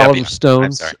is Oliver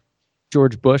Stone's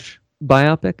George Bush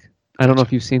biopic. I don't know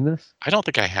if you've seen this. I don't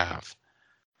think I have.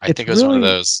 I think it was one of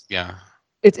those, yeah.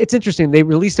 It's interesting. They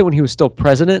released it when he was still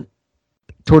president,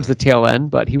 towards the tail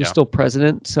end, but he was still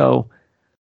president, so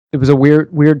it was a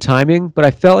weird timing, but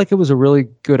I felt like it was a really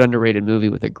good underrated movie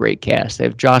with a great cast. They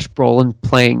have Josh Brolin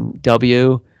playing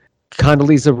W.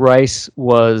 Condoleezza Rice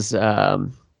was I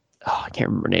can't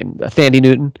remember her name. Thandie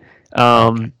Newton.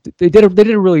 They did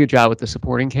a really good job with the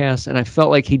supporting cast, and I felt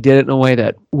like he did it in a way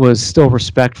that was still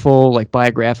respectful, like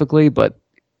biographically, but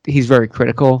he's very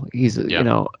critical. He's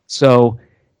so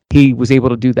he was able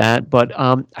to do that. But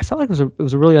I felt like it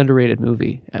was a really underrated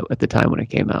movie at the time when it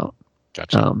came out.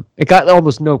 Gotcha. It got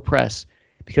almost no press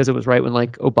because it was right when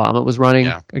like Obama was running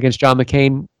against John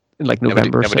McCain in like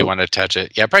November. Nobody wanted to touch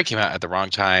it. Yeah, it probably came out at the wrong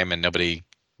time, and nobody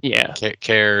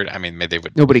cared. I mean, maybe they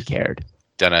would. Nobody cared.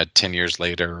 Done it 10 years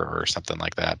later or something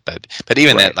like that. But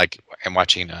even then, like I'm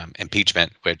watching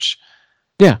Impeachment, which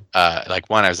like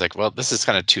one, I was like, well, this is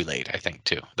kind of too late. I think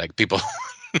too. Like people,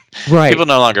 people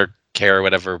no longer care or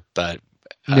whatever. But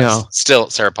still,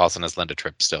 Sarah Paulson as Linda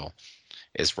Tripp still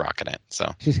is rocking it.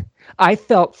 So I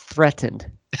felt threatened.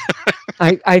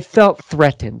 I felt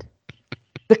threatened.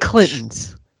 The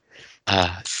Clintons.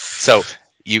 So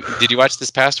did you watch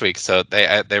this past week? So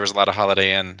there was a lot of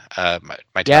Holiday Inn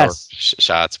my tower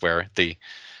shots where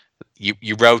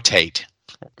you rotate.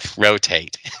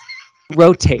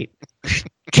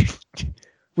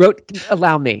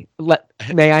 Allow me.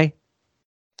 May I?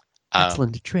 That's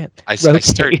Linda Tripp. I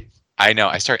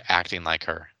start acting like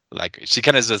her. Like she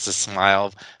kind of does a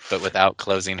smile, but without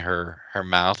closing her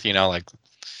mouth. Like,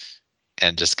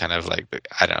 and just kind of like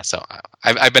I don't know. So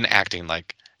I've been acting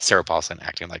like Sarah Paulson,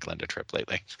 acting like Linda Tripp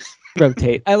lately.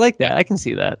 Rotate. I like that. I can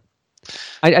see that.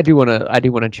 I do want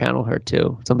to channel her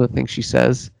too. Some of the things she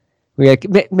says. May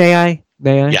I?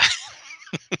 Yeah.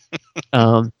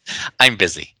 I'm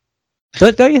busy.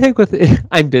 Don't you think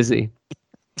I'm busy?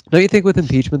 Don't you think with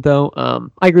impeachment though?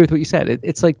 I agree with what you said.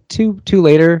 It's like too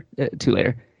later.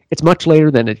 It's much later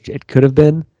than it could have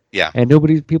been. Yeah. And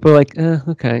people are like,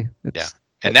 okay.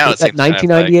 And now it's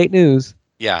 1998 like, news.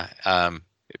 Yeah.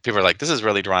 People are like, this is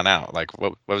really drawn out. Like,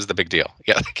 what was the big deal?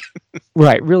 Yeah.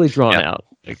 Right. Really drawn out.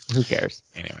 Like, who cares?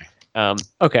 Anyway.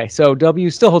 Okay. So W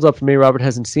still holds up for me. Robert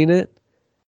hasn't seen it.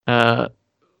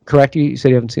 Correct? You said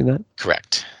you haven't seen that?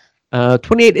 Correct.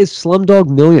 28 is Slumdog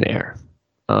Millionaire.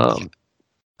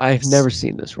 I've never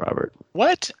seen this, Robert.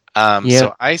 What?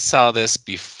 So I saw this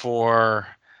before.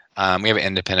 We have an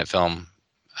independent film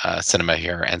cinema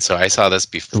here, and so I saw this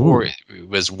before it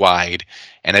was wide,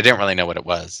 and I didn't really know what it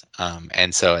was.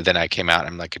 And so then I came out, and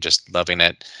I'm like just loving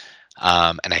it.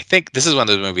 And I think this is one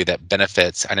of the movies that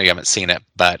benefits. I know you haven't seen it,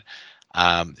 but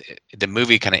the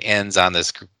movie kind of ends on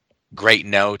this great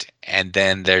note, and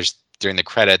then during the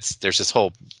credits, there's this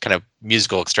whole kind of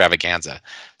musical extravaganza.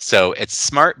 So it's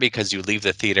smart because you leave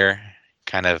the theater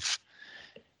kind of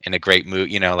in a great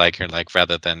mood, like you're like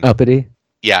rather than uppity.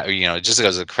 Yeah, it just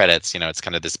goes to the credits. It's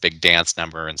kind of this big dance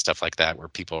number and stuff like that, where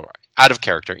people are out of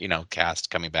character,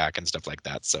 cast coming back and stuff like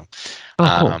that. So,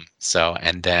 cool.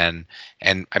 And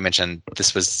I mentioned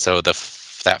this was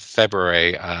that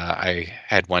February. I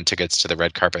had won tickets to the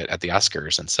red carpet at the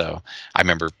Oscars, and so I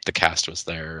remember the cast was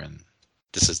there, and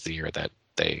this is the year that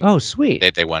they. Oh,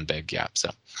 sweet! They won big, yeah.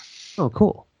 So. Oh,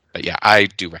 cool. But yeah, I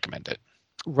do recommend it.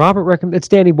 Robert recommends. It's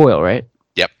Danny Boyle, right?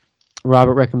 Yep.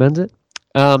 Robert recommends it.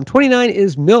 29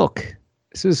 is Milk.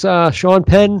 This is Sean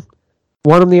Penn,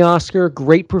 won him the Oscar.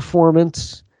 Great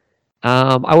performance.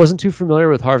 I wasn't too familiar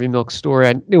with Harvey Milk's story.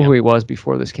 I knew who he was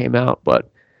before this came out, but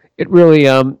it really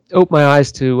opened my eyes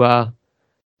to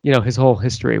his whole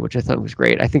history, which I thought was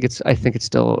great. I think it's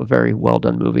still a very well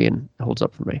done movie and holds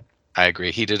up for me. I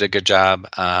agree. He did a good job.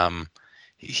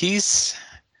 He's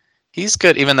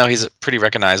good, even though he's pretty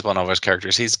recognizable in all of his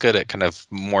characters. He's good at kind of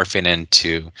morphing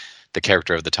into the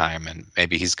character of the time, and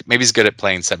maybe he's good at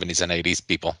playing 70s and 80s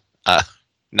people.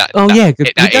 He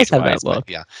does have that look.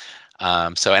 Yeah.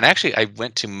 And actually, I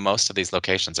went to most of these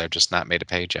locations. I've just not made a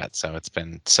page yet, so it's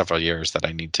been several years that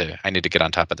I need to get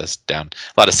on top of this. Down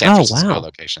a lot of San Francisco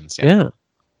locations. Yeah,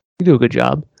 you do a good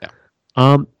job.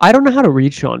 Yeah. I don't know how to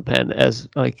read Sean Penn as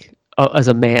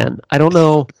a man. I don't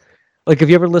know. Like, if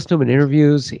you ever listen to him in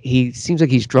interviews, he seems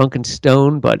like he's drunk and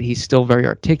stoned, but he's still very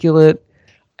articulate.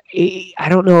 I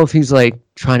don't know if he's like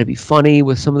trying to be funny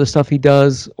with some of the stuff he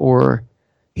does, or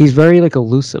he's very like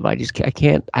elusive. I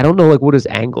don't know like what his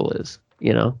angle is,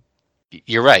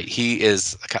 You're right. He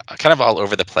is kind of all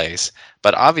over the place,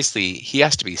 but obviously he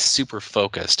has to be super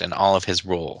focused in all of his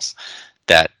roles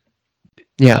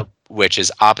which is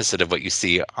opposite of what you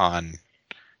see on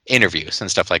interviews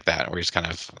and stuff like that, where he's kind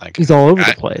of like, he's all over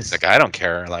the place. Like, I don't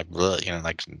care. Like,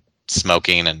 like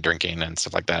smoking and drinking and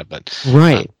stuff like that. But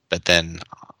but then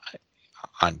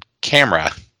on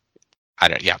camera,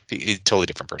 he's a totally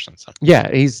different person. So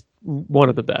yeah, he's one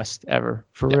of the best ever,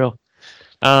 for real.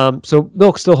 So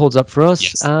Milk still holds up for us.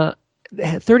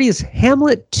 Yes. 30 is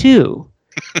Hamlet 2,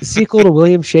 the sequel to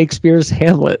William Shakespeare's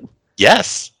Hamlet.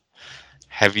 Yes.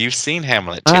 Have you seen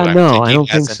Hamlet 2? No, I don't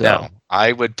think so. No.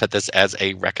 I would put this as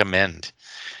a recommend.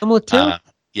 Hamlet 2?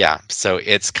 Yeah. So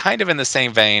it's kind of in the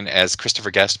same vein as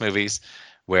Christopher Guest movies,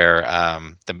 where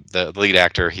the lead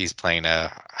actor, he's playing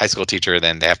a high school teacher.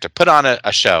 Then they have to put on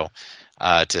a show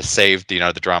to save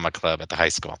the drama club at the high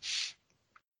school.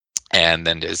 And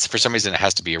then for some reason it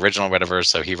has to be original or whatever.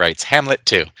 So he writes Hamlet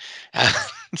 2.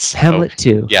 Hamlet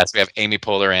 2. Yes, we have Amy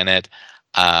Poehler in it.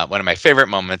 One of my favorite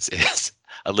moments is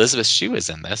Elizabeth Shue is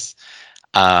in this.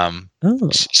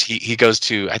 He goes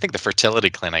to, I think, the fertility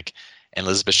clinic, and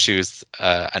Elizabeth Shue's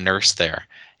a nurse there.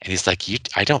 And he's like, you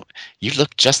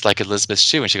look just like Elizabeth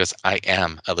Shue. And she goes, I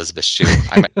am Elizabeth Shue.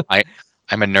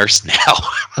 I'm a nurse now.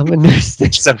 I'm a nurse.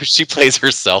 So she plays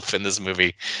herself in this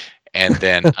movie. And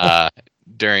then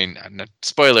during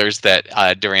spoilers that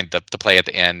during the play at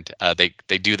the end,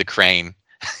 they do the crane.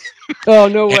 Oh,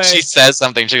 no way. And she says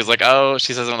something. She says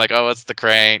something like, oh, it's the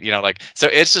crane. So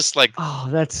it's just like, oh,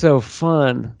 that's so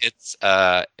fun. It's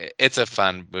a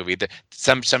fun movie.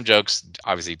 Some jokes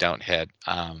obviously don't hit.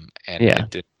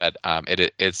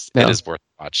 It is worth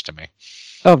a watch to me.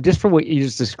 Oh, just from what you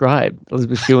just described,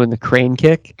 Elizabeth Shue and the crane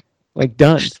kick, like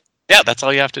done. Yeah, that's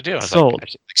all you have to do. Sold.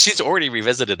 She's already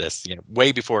revisited this,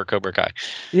 way before Cobra Kai.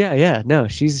 Yeah. No,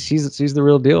 she's the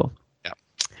real deal.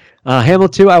 Yeah.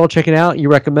 Hamlet 2, I will check it out. You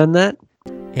recommend that?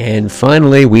 And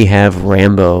finally, we have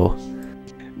Rambo.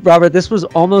 Robert, this was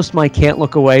almost my Can't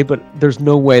Look Away, but there's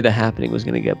no way The Happening was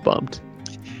going to get bumped.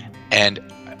 And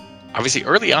obviously,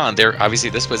 early on,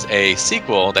 this was a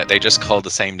sequel that they just called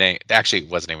the same name. Actually, it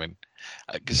wasn't even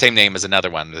same name as another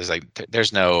one.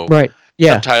 There's no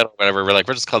subtitle or whatever. We're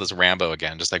just call this Rambo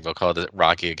again, just like we'll call it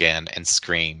Rocky again, and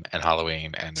Scream and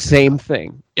Halloween and same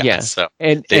thing. Yeah. So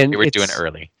and they were doing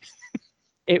early.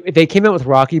 They came out with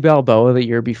Rocky Balboa the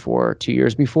year before, 2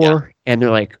 years before, and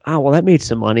they're like, oh, well, that made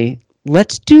some money.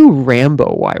 Let's do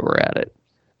Rambo while we're at it.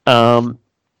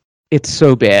 It's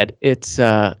so bad. It's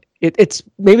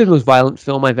maybe the most violent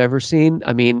film I've ever seen.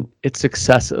 I mean, it's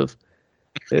excessive.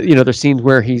 There's scenes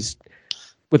where he's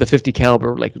with a .50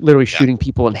 caliber, like literally shooting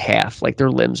people in half, like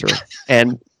their limbs are,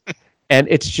 and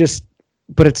it's just,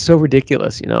 but it's so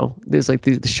ridiculous. There's like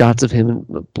the shots of him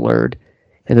blurred,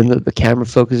 and then the camera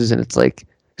focuses, and it's like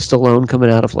Stallone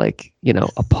coming out of like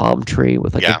a palm tree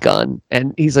with like a gun,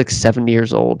 and he's like 70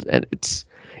 years old, and it's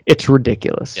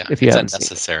ridiculous. Yeah, if you it's haven't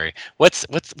unnecessary. What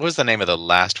was the name of the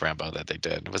last Rambo that they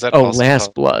did? Was that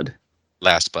Last Blood?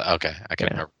 Last Blood. Okay, I can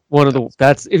remember. One of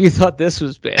that's if you thought this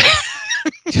was bad,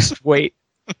 just wait.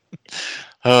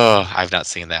 Oh, I've not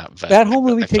seen that. But that whole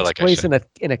movie takes place in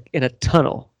a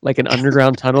tunnel, like an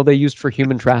underground tunnel they used for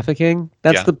human trafficking.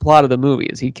 That's the plot of the movie.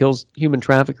 Is he kills human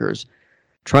traffickers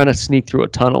trying to sneak through a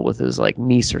tunnel with his like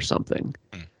niece or something.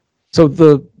 So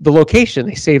the location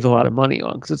they saved a lot of money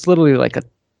on because it's literally like a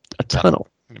tunnel.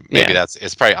 Maybe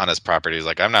it's probably on his property. He's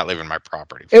like, I'm not leaving my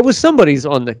property. It was somebody's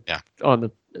on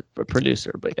the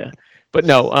producer, but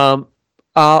no.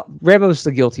 Rambo's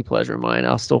the guilty pleasure of mine.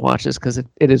 I'll still watch this because it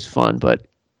is fun, but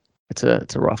it's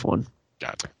a rough one.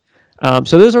 Gotcha.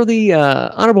 So those are the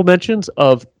honorable mentions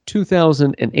of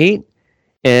 2008,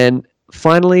 and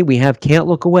finally we have Can't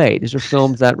Look Away. These are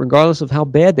films that, regardless of how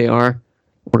bad they are,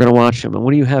 we're gonna watch them. And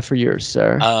what do you have for yours,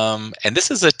 sir? And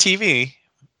this is a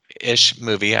TV-ish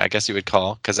movie, I guess you would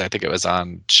call, because I think it was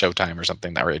on Showtime or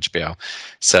something, or HBO.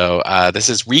 So this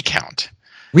is Recount.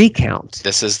 Recount.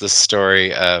 This is the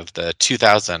story of the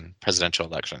 2000 presidential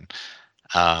election.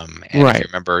 If you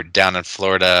remember, down in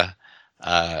Florida,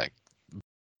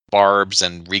 barbs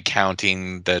and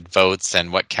recounting the votes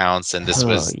and what counts, and this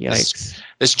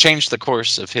changed the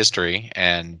course of history.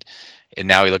 And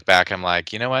now we look back, I'm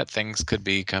like, you know what? Things could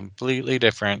be completely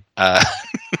different.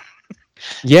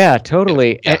 Yeah,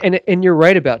 totally. Yeah. And you're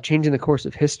right about changing the course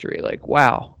of history. Like,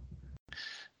 wow.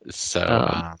 So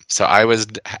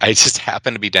I just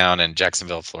happened to be down in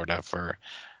Jacksonville, Florida for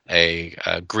a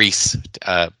Grease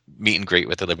meet and greet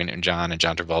with Olivia Newton-John and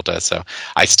John Travolta. So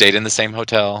I stayed in the same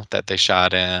hotel that they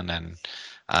shot in, and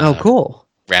cool.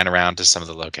 Ran around to some of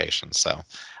the locations. So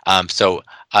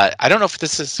I don't know if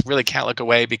this is really Can't Look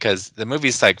Away because the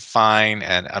movie's like fine,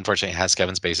 and unfortunately it has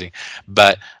Kevin Spacey,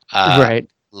 but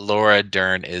Laura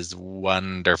Dern is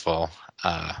wonderful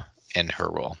in her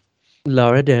role.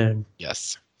 Laura Dern.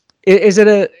 Yes. Is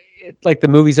it like the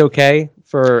movie's okay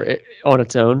on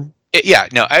its own?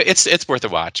 It's worth a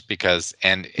watch because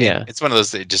it's one of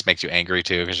those that just makes you angry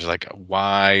too because you're like,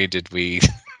 why did we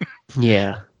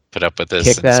put up with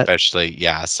this? And especially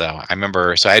so I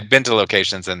remember I had been to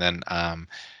locations and then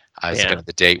I was looking at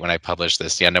the date when I published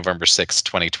this. Yeah, November 6th,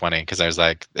 2020, because I was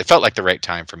like, it felt like the right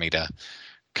time for me to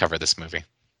cover this movie.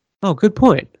 Oh, good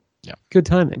point. Yeah. Good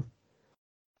timing.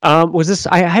 Was this?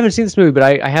 I haven't seen this movie, but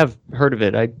I have heard of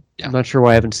it. I'm not sure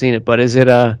why I haven't seen it, but is it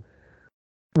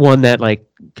one that like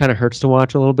kind of hurts to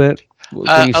watch a little bit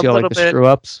when you see all like the screw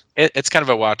ups? It's kind of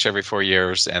a watch every 4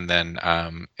 years, and then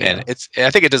and I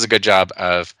think it does a good job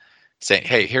of saying,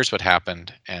 hey, here's what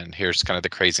happened, and here's kind of the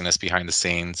craziness behind the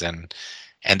scenes, and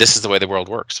this is the way the world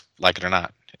works, like it or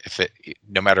not.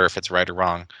 No matter if it's right or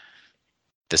wrong,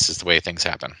 this is the way things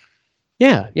happen.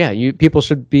 Yeah. People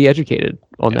should be educated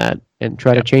on that and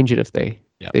try to change it if they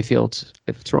feel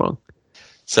it's wrong.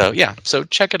 So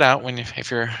check it out if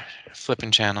you're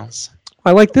flipping channels.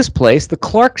 I like this place, the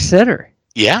Clark Center.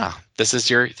 Yeah, this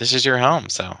is your home.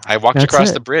 So I walked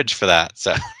across the bridge for that.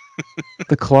 So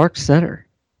the Clark Center.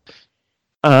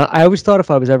 I always thought if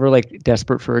I was ever like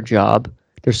desperate for a job,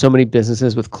 there's so many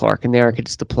businesses with Clark in there, I could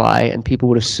just apply and people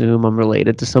would assume I'm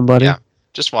related to somebody. Yeah,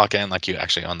 just walk in like you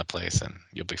actually own the place and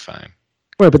you'll be fine.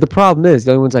 Right, but the problem is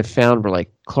the only ones I found were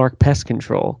like Clark Pest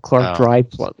Control, Clark Dry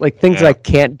Plug, like things that I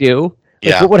can't do.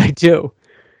 Like, what would I do?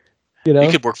 You know,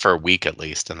 you could work for a week at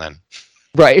least, and then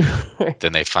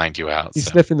then they find you out. You're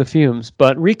sniffing the fumes.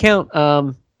 But Recount,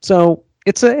 so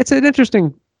it's an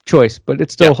interesting choice, but it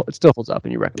still holds up,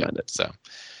 and you recommend it. So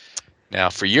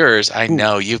now for yours, I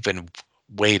know you've been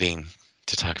waiting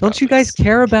to talk about. Don't you guys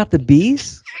care about the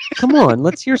bees? Come on,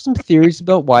 let's hear some theories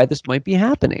about why this might be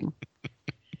happening.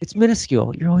 It's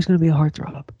minuscule. You're always going to be a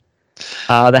heartthrob.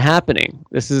 The Happening.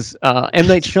 This is M.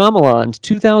 Night Shyamalan's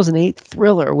 2008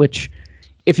 thriller, which,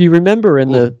 if you remember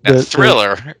in the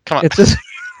thriller, come on, it's just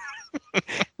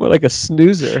more like a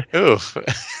snoozer. Ooh.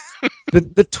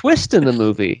 the twist in the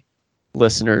movie,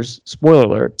 listeners, spoiler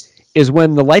alert, is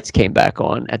when the lights came back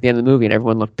on at the end of the movie and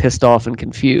everyone looked pissed off and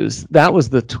confused. That was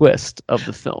the twist of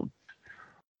the film.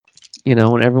 You know,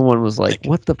 when everyone was like,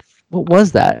 what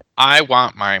was that? I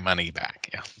want my money back.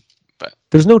 Yeah. But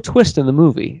there's no twist in the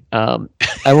movie. I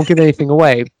won't give anything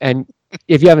away. And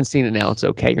if you haven't seen it now, it's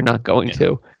okay. You're not going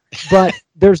to. But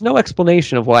there's no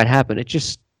explanation of why it happened. It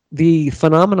just, the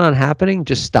phenomenon happening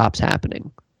just stops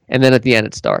happening. And then at the end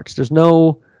it starts. There's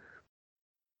no,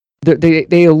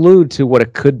 they allude to what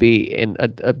it could be in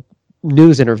a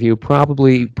news interview,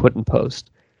 probably put in post.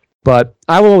 But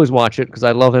I will always watch it because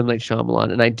I love M. Night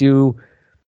Shyamalan. And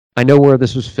I know where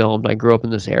this was filmed. I grew up in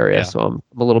this area, so I'm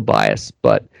a little biased.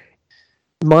 But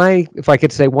if I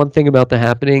could say one thing about The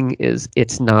Happening is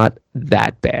it's not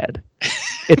that bad.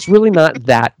 It's really not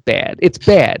that bad. It's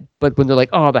bad, but when they're like,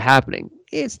 oh, The Happening,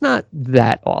 it's not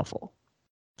that awful.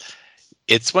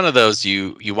 It's one of those as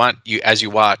you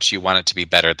watch, you want it to be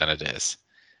better than it is.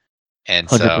 And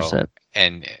 100%. So,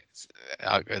 and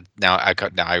now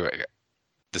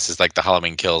this is like the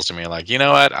Halloween Kills to me. Like, you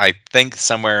know what? I think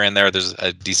somewhere in there's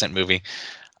a decent movie,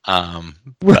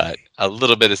 but a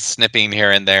little bit of snipping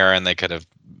here and there, and they could have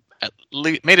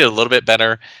made it a little bit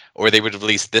better, or they would have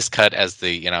released this cut as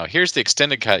here's the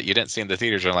extended cut you didn't see in the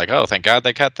theaters. You're like, oh, thank God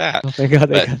they cut that. Oh, thank God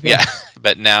they cut that. Yeah,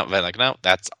 but now, no,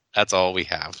 that's all we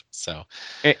have. So,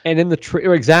 and in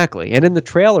the exactly, and in the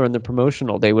trailer and the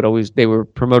promotional, they were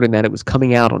promoting that it was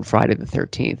coming out on Friday the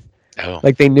 13th. Oh.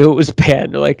 Like they knew it was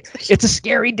bad. They're like, it's a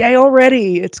scary day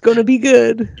already. It's going to be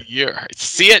good.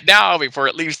 See it now before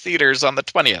it leaves theaters on the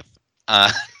 20th.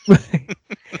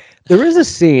 There is a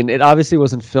scene. It obviously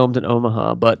wasn't filmed in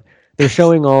Omaha, but they're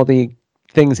showing all the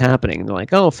things happening. They're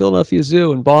like, oh, Philadelphia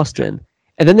Zoo and Boston.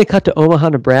 And then they cut to Omaha,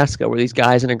 Nebraska, where these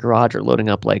guys in a garage are loading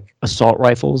up like assault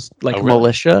rifles, like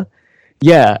militia.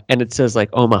 Yeah. And it says like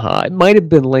Omaha. It might have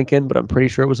been Lincoln, but I'm pretty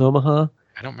sure it was Omaha.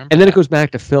 I don't remember. And then it goes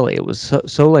back to Philly. It was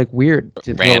so like weird.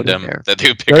 Random.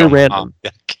 Very random.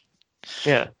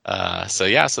 Yeah.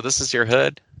 So this is your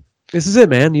hood. This is it,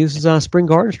 man. This is Spring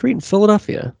Garden Street in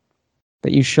Philadelphia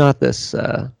that you shot this.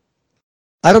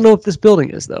 I don't know what this building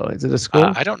is, though. Is it a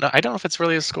school? I don't know. I don't know if it's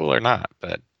really a school or not,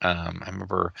 but I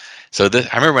remember. I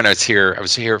remember when I was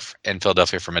here in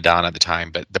Philadelphia for Madonna at the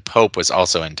time, but the Pope was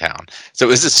also in town. So it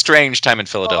was a strange time in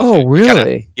Philadelphia. Oh,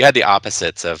 really? You had the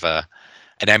opposites of.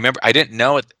 And I remember I didn't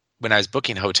know it when I was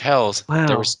booking hotels. Wow.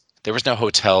 There was no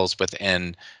hotels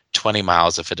within 20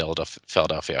 miles of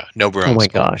Philadelphia. No rooms. Oh my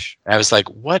gosh. And I was like,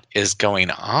 what is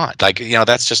going on? Like,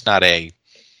 that's just not a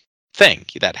thing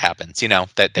that happens,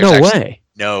 that there's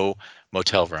no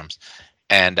motel rooms.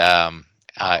 And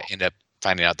ended up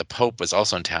finding out the Pope was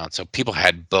also in town. So people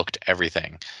had booked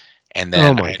everything. And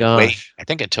then I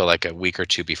think until like a week or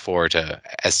two before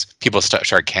as people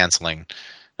start canceling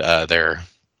their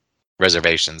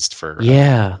reservations for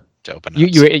to open up.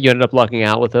 You ended up lucking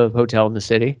out with a hotel in the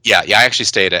city? Yeah. I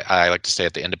actually I like to stay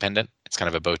at the Independent. It's kind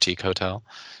of a boutique hotel.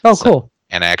 Oh, cool.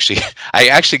 And I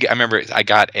remember I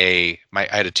got I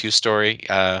had a 2-story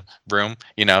room,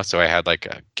 so I had like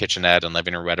a kitchenette and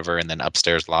living room, whatever, and then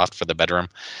upstairs loft for the bedroom,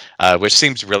 which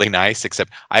seems really nice.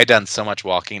 Except I had done so much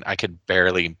walking, I could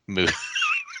barely move,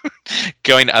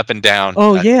 going up and down.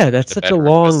 Oh yeah, that's such a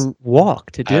long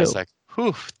walk to do. I was like,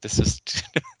 "Whew, this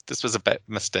was a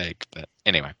mistake." But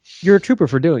anyway, you're a trooper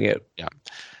for doing it. Yeah.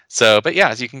 So, but yeah,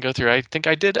 as you can go through, I think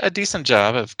I did a decent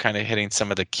job of kind of hitting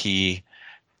some of the key.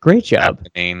 Great job.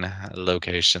 Happening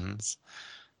locations.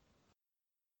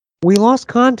 We lost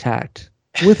contact.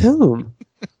 With whom?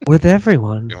 With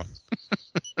everyone.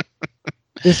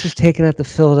 This was taken at the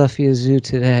Philadelphia Zoo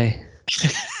today.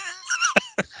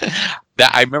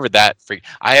 I remember that.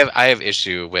 I have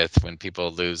issue with when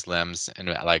people lose limbs, and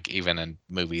like even in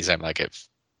movies, I'm like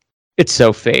it's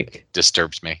so fake.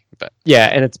 Disturbs me, but yeah,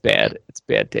 and it's bad. It's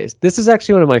bad taste. This is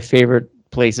actually one of my favorite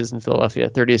places in Philadelphia,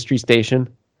 30th Street Station.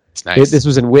 It's nice. This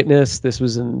was in Witness. This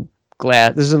was in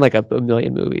Glass. This is in like a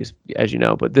million movies, as you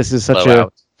know. But this is such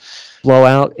a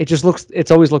blowout. It just looks. It's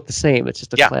always looked the same. It's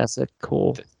just a classic,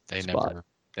 cool. They spot.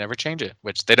 never change it,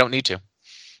 which they don't need to.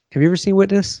 Have you ever seen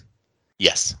Witness?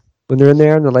 Yes. When they're in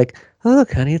there and they're like, "Oh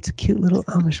look, honey, it's a cute little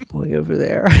Amish boy over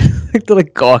there." Like they're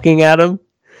like gawking at him.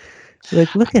 They're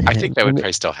like, look at him. I think that would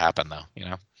probably still happen, though.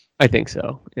 I think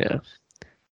so. Yeah.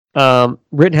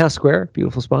 Rittenhouse Square,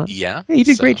 beautiful spot. Yeah. Hey, you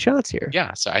did great shots here.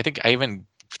 Yeah. So I think I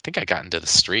got into the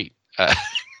street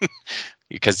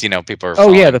because people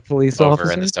are the police over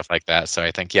officer and stuff like that. So I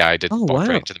think I did walk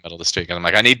right into the middle of the street, and I'm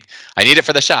like, I need it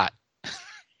for the shot.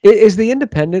 Is the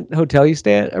Independent hotel you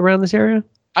stay at around this area?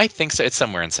 I think so. It's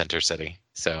somewhere in Center City.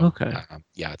 So okay.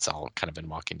 It's all kind of in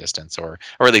walking distance, or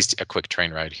at least a quick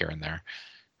train ride here and there,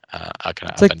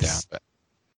 kind of up and down. But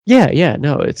yeah,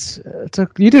 no,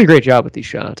 you did a great job with these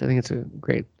shots. I think it's a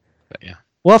great. But yeah.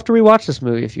 We'll have to rewatch this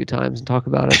movie a few times and talk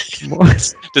about it more.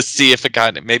 To see if it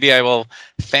got. Maybe I will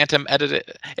phantom edit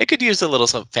it. It could use a little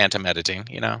phantom editing,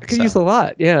 It could use a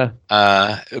lot, yeah.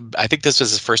 I think this was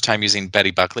his first time using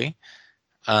Betty Buckley,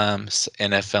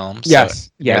 in a film. Yes,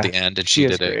 At the end, and she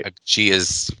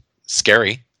is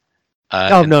scary.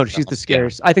 No, she's the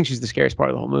scariest. Yeah. I think she's the scariest part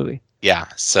of the whole movie. Yeah.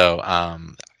 So,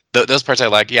 those parts I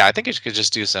like. Yeah, I think you could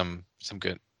just do some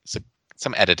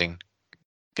editing.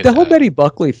 The whole Betty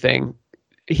Buckley thing.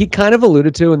 He kind of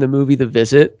alluded to in the movie The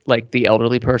Visit, like the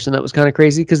elderly person that was kind of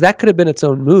crazy, because that could have been its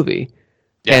own movie.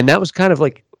 Yeah. And that was kind of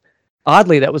like,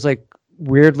 oddly, that was like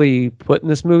weirdly put in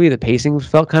this movie. The pacing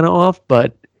felt kind of off,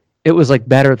 but it was like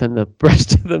better than the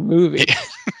rest of the movie.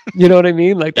 You know what I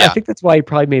mean? Like, I think that's why he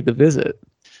probably made The Visit.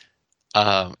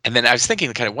 And then I was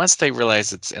thinking kind of once they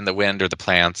realize it's in the wind or the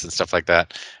plants and stuff like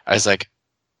that, I was like,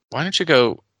 why don't you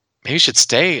go, maybe you should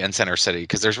stay in Center City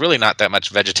because there's really not that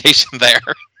much vegetation there.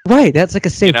 Right, that's like a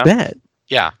safe bet.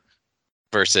 Yeah.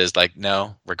 Versus like,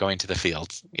 no, we're going to the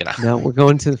fields. No, we're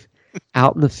going to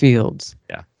out in the fields.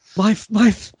 Yeah. My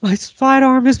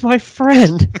sidearm is my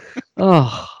friend.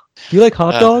 Oh, do you like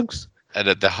hot dogs?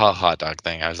 The hot dog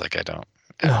thing, I was like, I don't.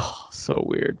 Oh, so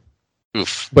weird.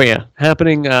 Oof. But yeah,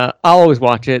 happening. I'll always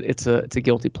watch it. It's a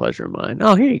guilty pleasure of mine.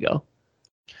 Oh, here you go.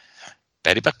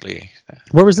 Betty Buckley.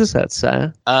 Where was this at,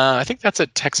 Saya? I think that's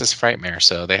at Texas Frightmare.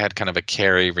 So they had kind of a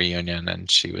Carrie reunion, and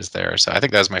she was there. So I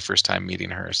think that was my first time meeting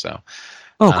her. So.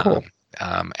 Oh, cool.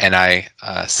 And I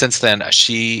since then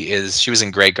she was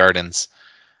in Grey Gardens,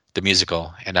 the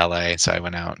musical in LA. So I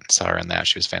went out and saw her in that.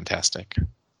 She was fantastic.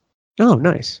 Oh,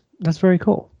 nice. That's very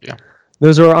cool. Yeah.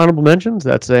 Those are honorable mentions.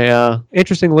 That's a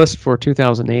interesting list for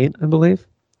 2008, I believe.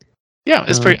 Yeah,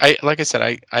 it's pretty. Like I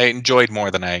said, I enjoyed more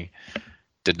than I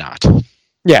did not.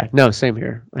 Yeah, no, same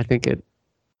here. I think it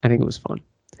was fun.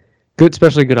 Good,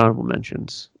 especially good honorable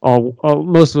mentions.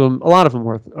 Most of them, a lot of them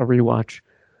worth a rewatch.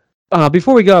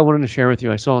 Before we go, I wanted to share with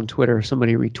you. I saw on Twitter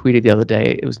somebody retweeted the other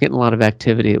day. It was getting a lot of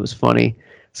activity. It was funny.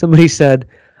 Somebody said,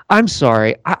 "I'm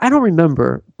sorry, I don't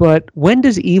remember, but when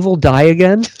does evil die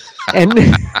again?" And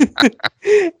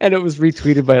and it was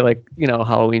retweeted by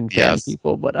Halloween fan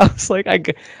people. But I was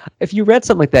like, if you read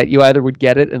something like that, you either would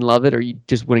get it and love it, or you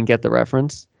just wouldn't get the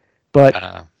reference.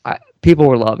 But people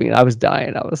were loving it. I was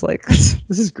dying. I was like, this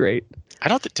is great.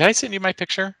 Did I send you my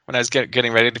picture when I was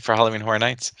getting ready for Halloween Horror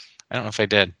Nights? I don't know if I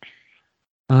did.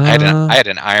 I had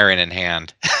an iron in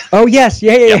hand. Oh yes,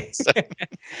 yeah.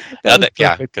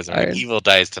 Because evil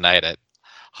dies tonight at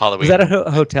Halloween. Was that a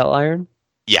hotel iron?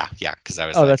 Yeah. Because I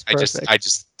was that's perfect. I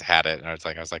just had it, and I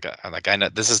was like, I know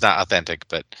this is not authentic,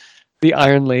 but the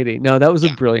Iron Lady. No, that was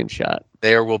a brilliant shot.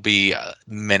 There will be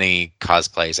many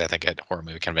cosplays, I think, at horror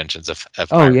movie conventions of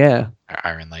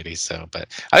Iron Lady. So, but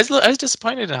I was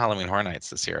disappointed in Halloween Horror Nights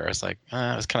this year. I was like,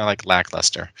 it was kind of like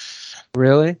lackluster.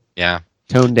 Really? Yeah.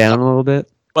 toned down a little bit.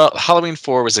 Well, Halloween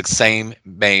 4 was the same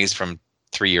maze from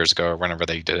 3 years ago or whenever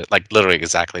they did it, like literally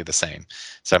exactly the same.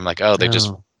 So I'm like, oh, they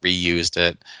just reused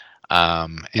it.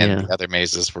 And the other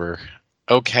mazes were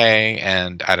okay,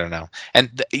 and I don't know.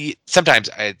 And sometimes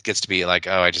it gets to be like,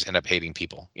 oh, I just end up hating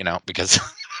people, because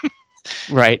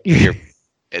right, you're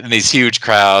in these huge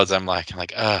crowds. I'm like,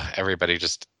 oh, everybody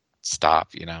just stop,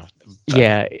 But,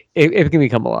 yeah, it can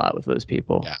become a lot with those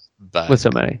people. Yeah, but with so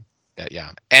many.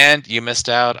 Yeah, and you missed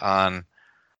out on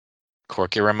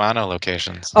Corky Romano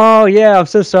locations. Oh yeah, I'm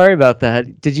so sorry about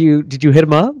that. Did you hit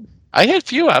him up? I hit a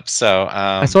few up, so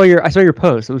I saw your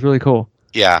post. It was really cool.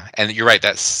 Yeah, and you're right.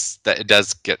 That it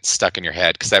does get stuck in your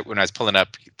head because when I was pulling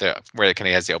up where it kind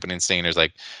of has the opening scene, there's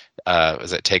like,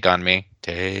 was it "Take on Me"?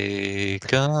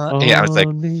 Take on. Yeah, I was like,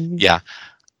 me. Yeah.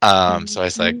 So I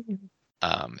was like,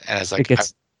 and I was like,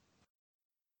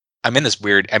 I'm in this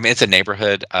weird. I mean, it's a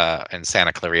neighborhood in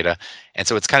Santa Clarita, and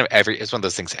so it's kind of it's one of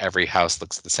those things. Every house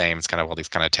looks the same. It's kind of all these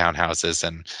kind of townhouses,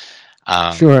 and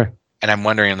sure. And I'm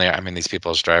wondering, I'm in these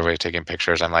people's driveway taking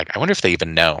pictures. I'm like, I wonder if they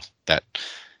even know that.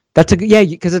 That's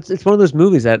because it's one of those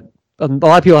movies that a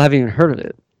lot of people haven't even heard of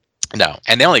it. No,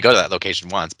 and they only go to that location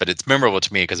once, but it's memorable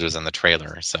to me because it was in the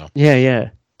trailer. So yeah.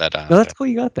 That no, that's cool.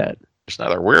 You got that. There's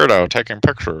another weirdo taking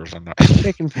pictures. Do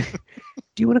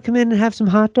you want to come in and have some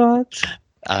hot dogs?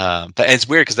 But it's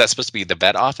weird because that's supposed to be the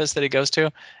vet office that he goes to,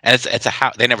 and it's a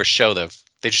house. They never show they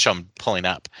just show him pulling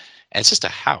up, and it's just a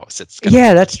house.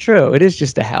 That's true. It is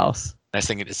just a house. And I was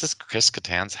thinking, is this Chris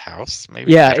Kattan's house?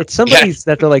 Maybe. Yeah, it's somebody's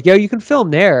that they're like, yo, you can film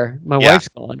there. My wife's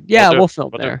gone. Yeah, we'll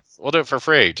film there. We'll do it for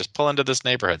free. Just pull into this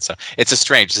neighborhood. So it's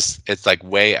it's like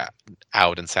way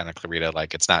out in Santa Clarita.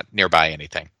 Like it's not nearby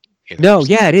anything. Either. No,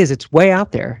 yeah, it is. It's way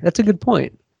out there. That's a good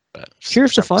point. But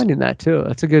cheers to finding that too.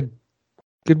 That's a good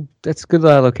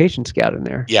location scout in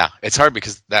there. Yeah, it's hard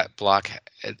because that block,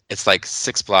 it's like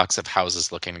 6 blocks of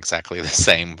houses looking exactly the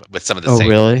same with some of the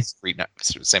same street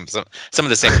some of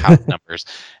the same house numbers.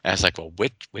 And I was like, well,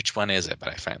 which one is it? But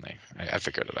I finally I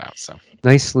figured it out. So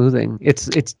nice sleuthing. It's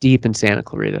deep in Santa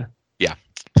Clarita. Yeah,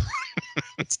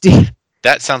 it's deep.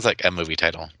 That sounds like a movie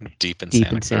title. Deep in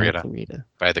Santa Clarita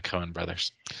by the Coen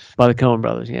brothers. By the Coen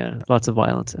brothers, yeah. Lots of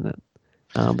violence in it.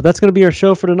 But that's going to be our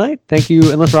show for tonight. Thank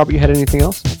you. Unless, Robert, you had anything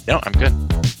else? No, I'm good.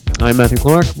 I'm Matthew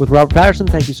Clark with Robert Patterson.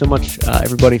 Thank you so much,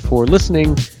 everybody, for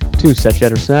listening to Set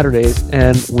Shatter Saturdays,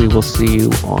 and we will see you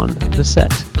on the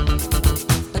set.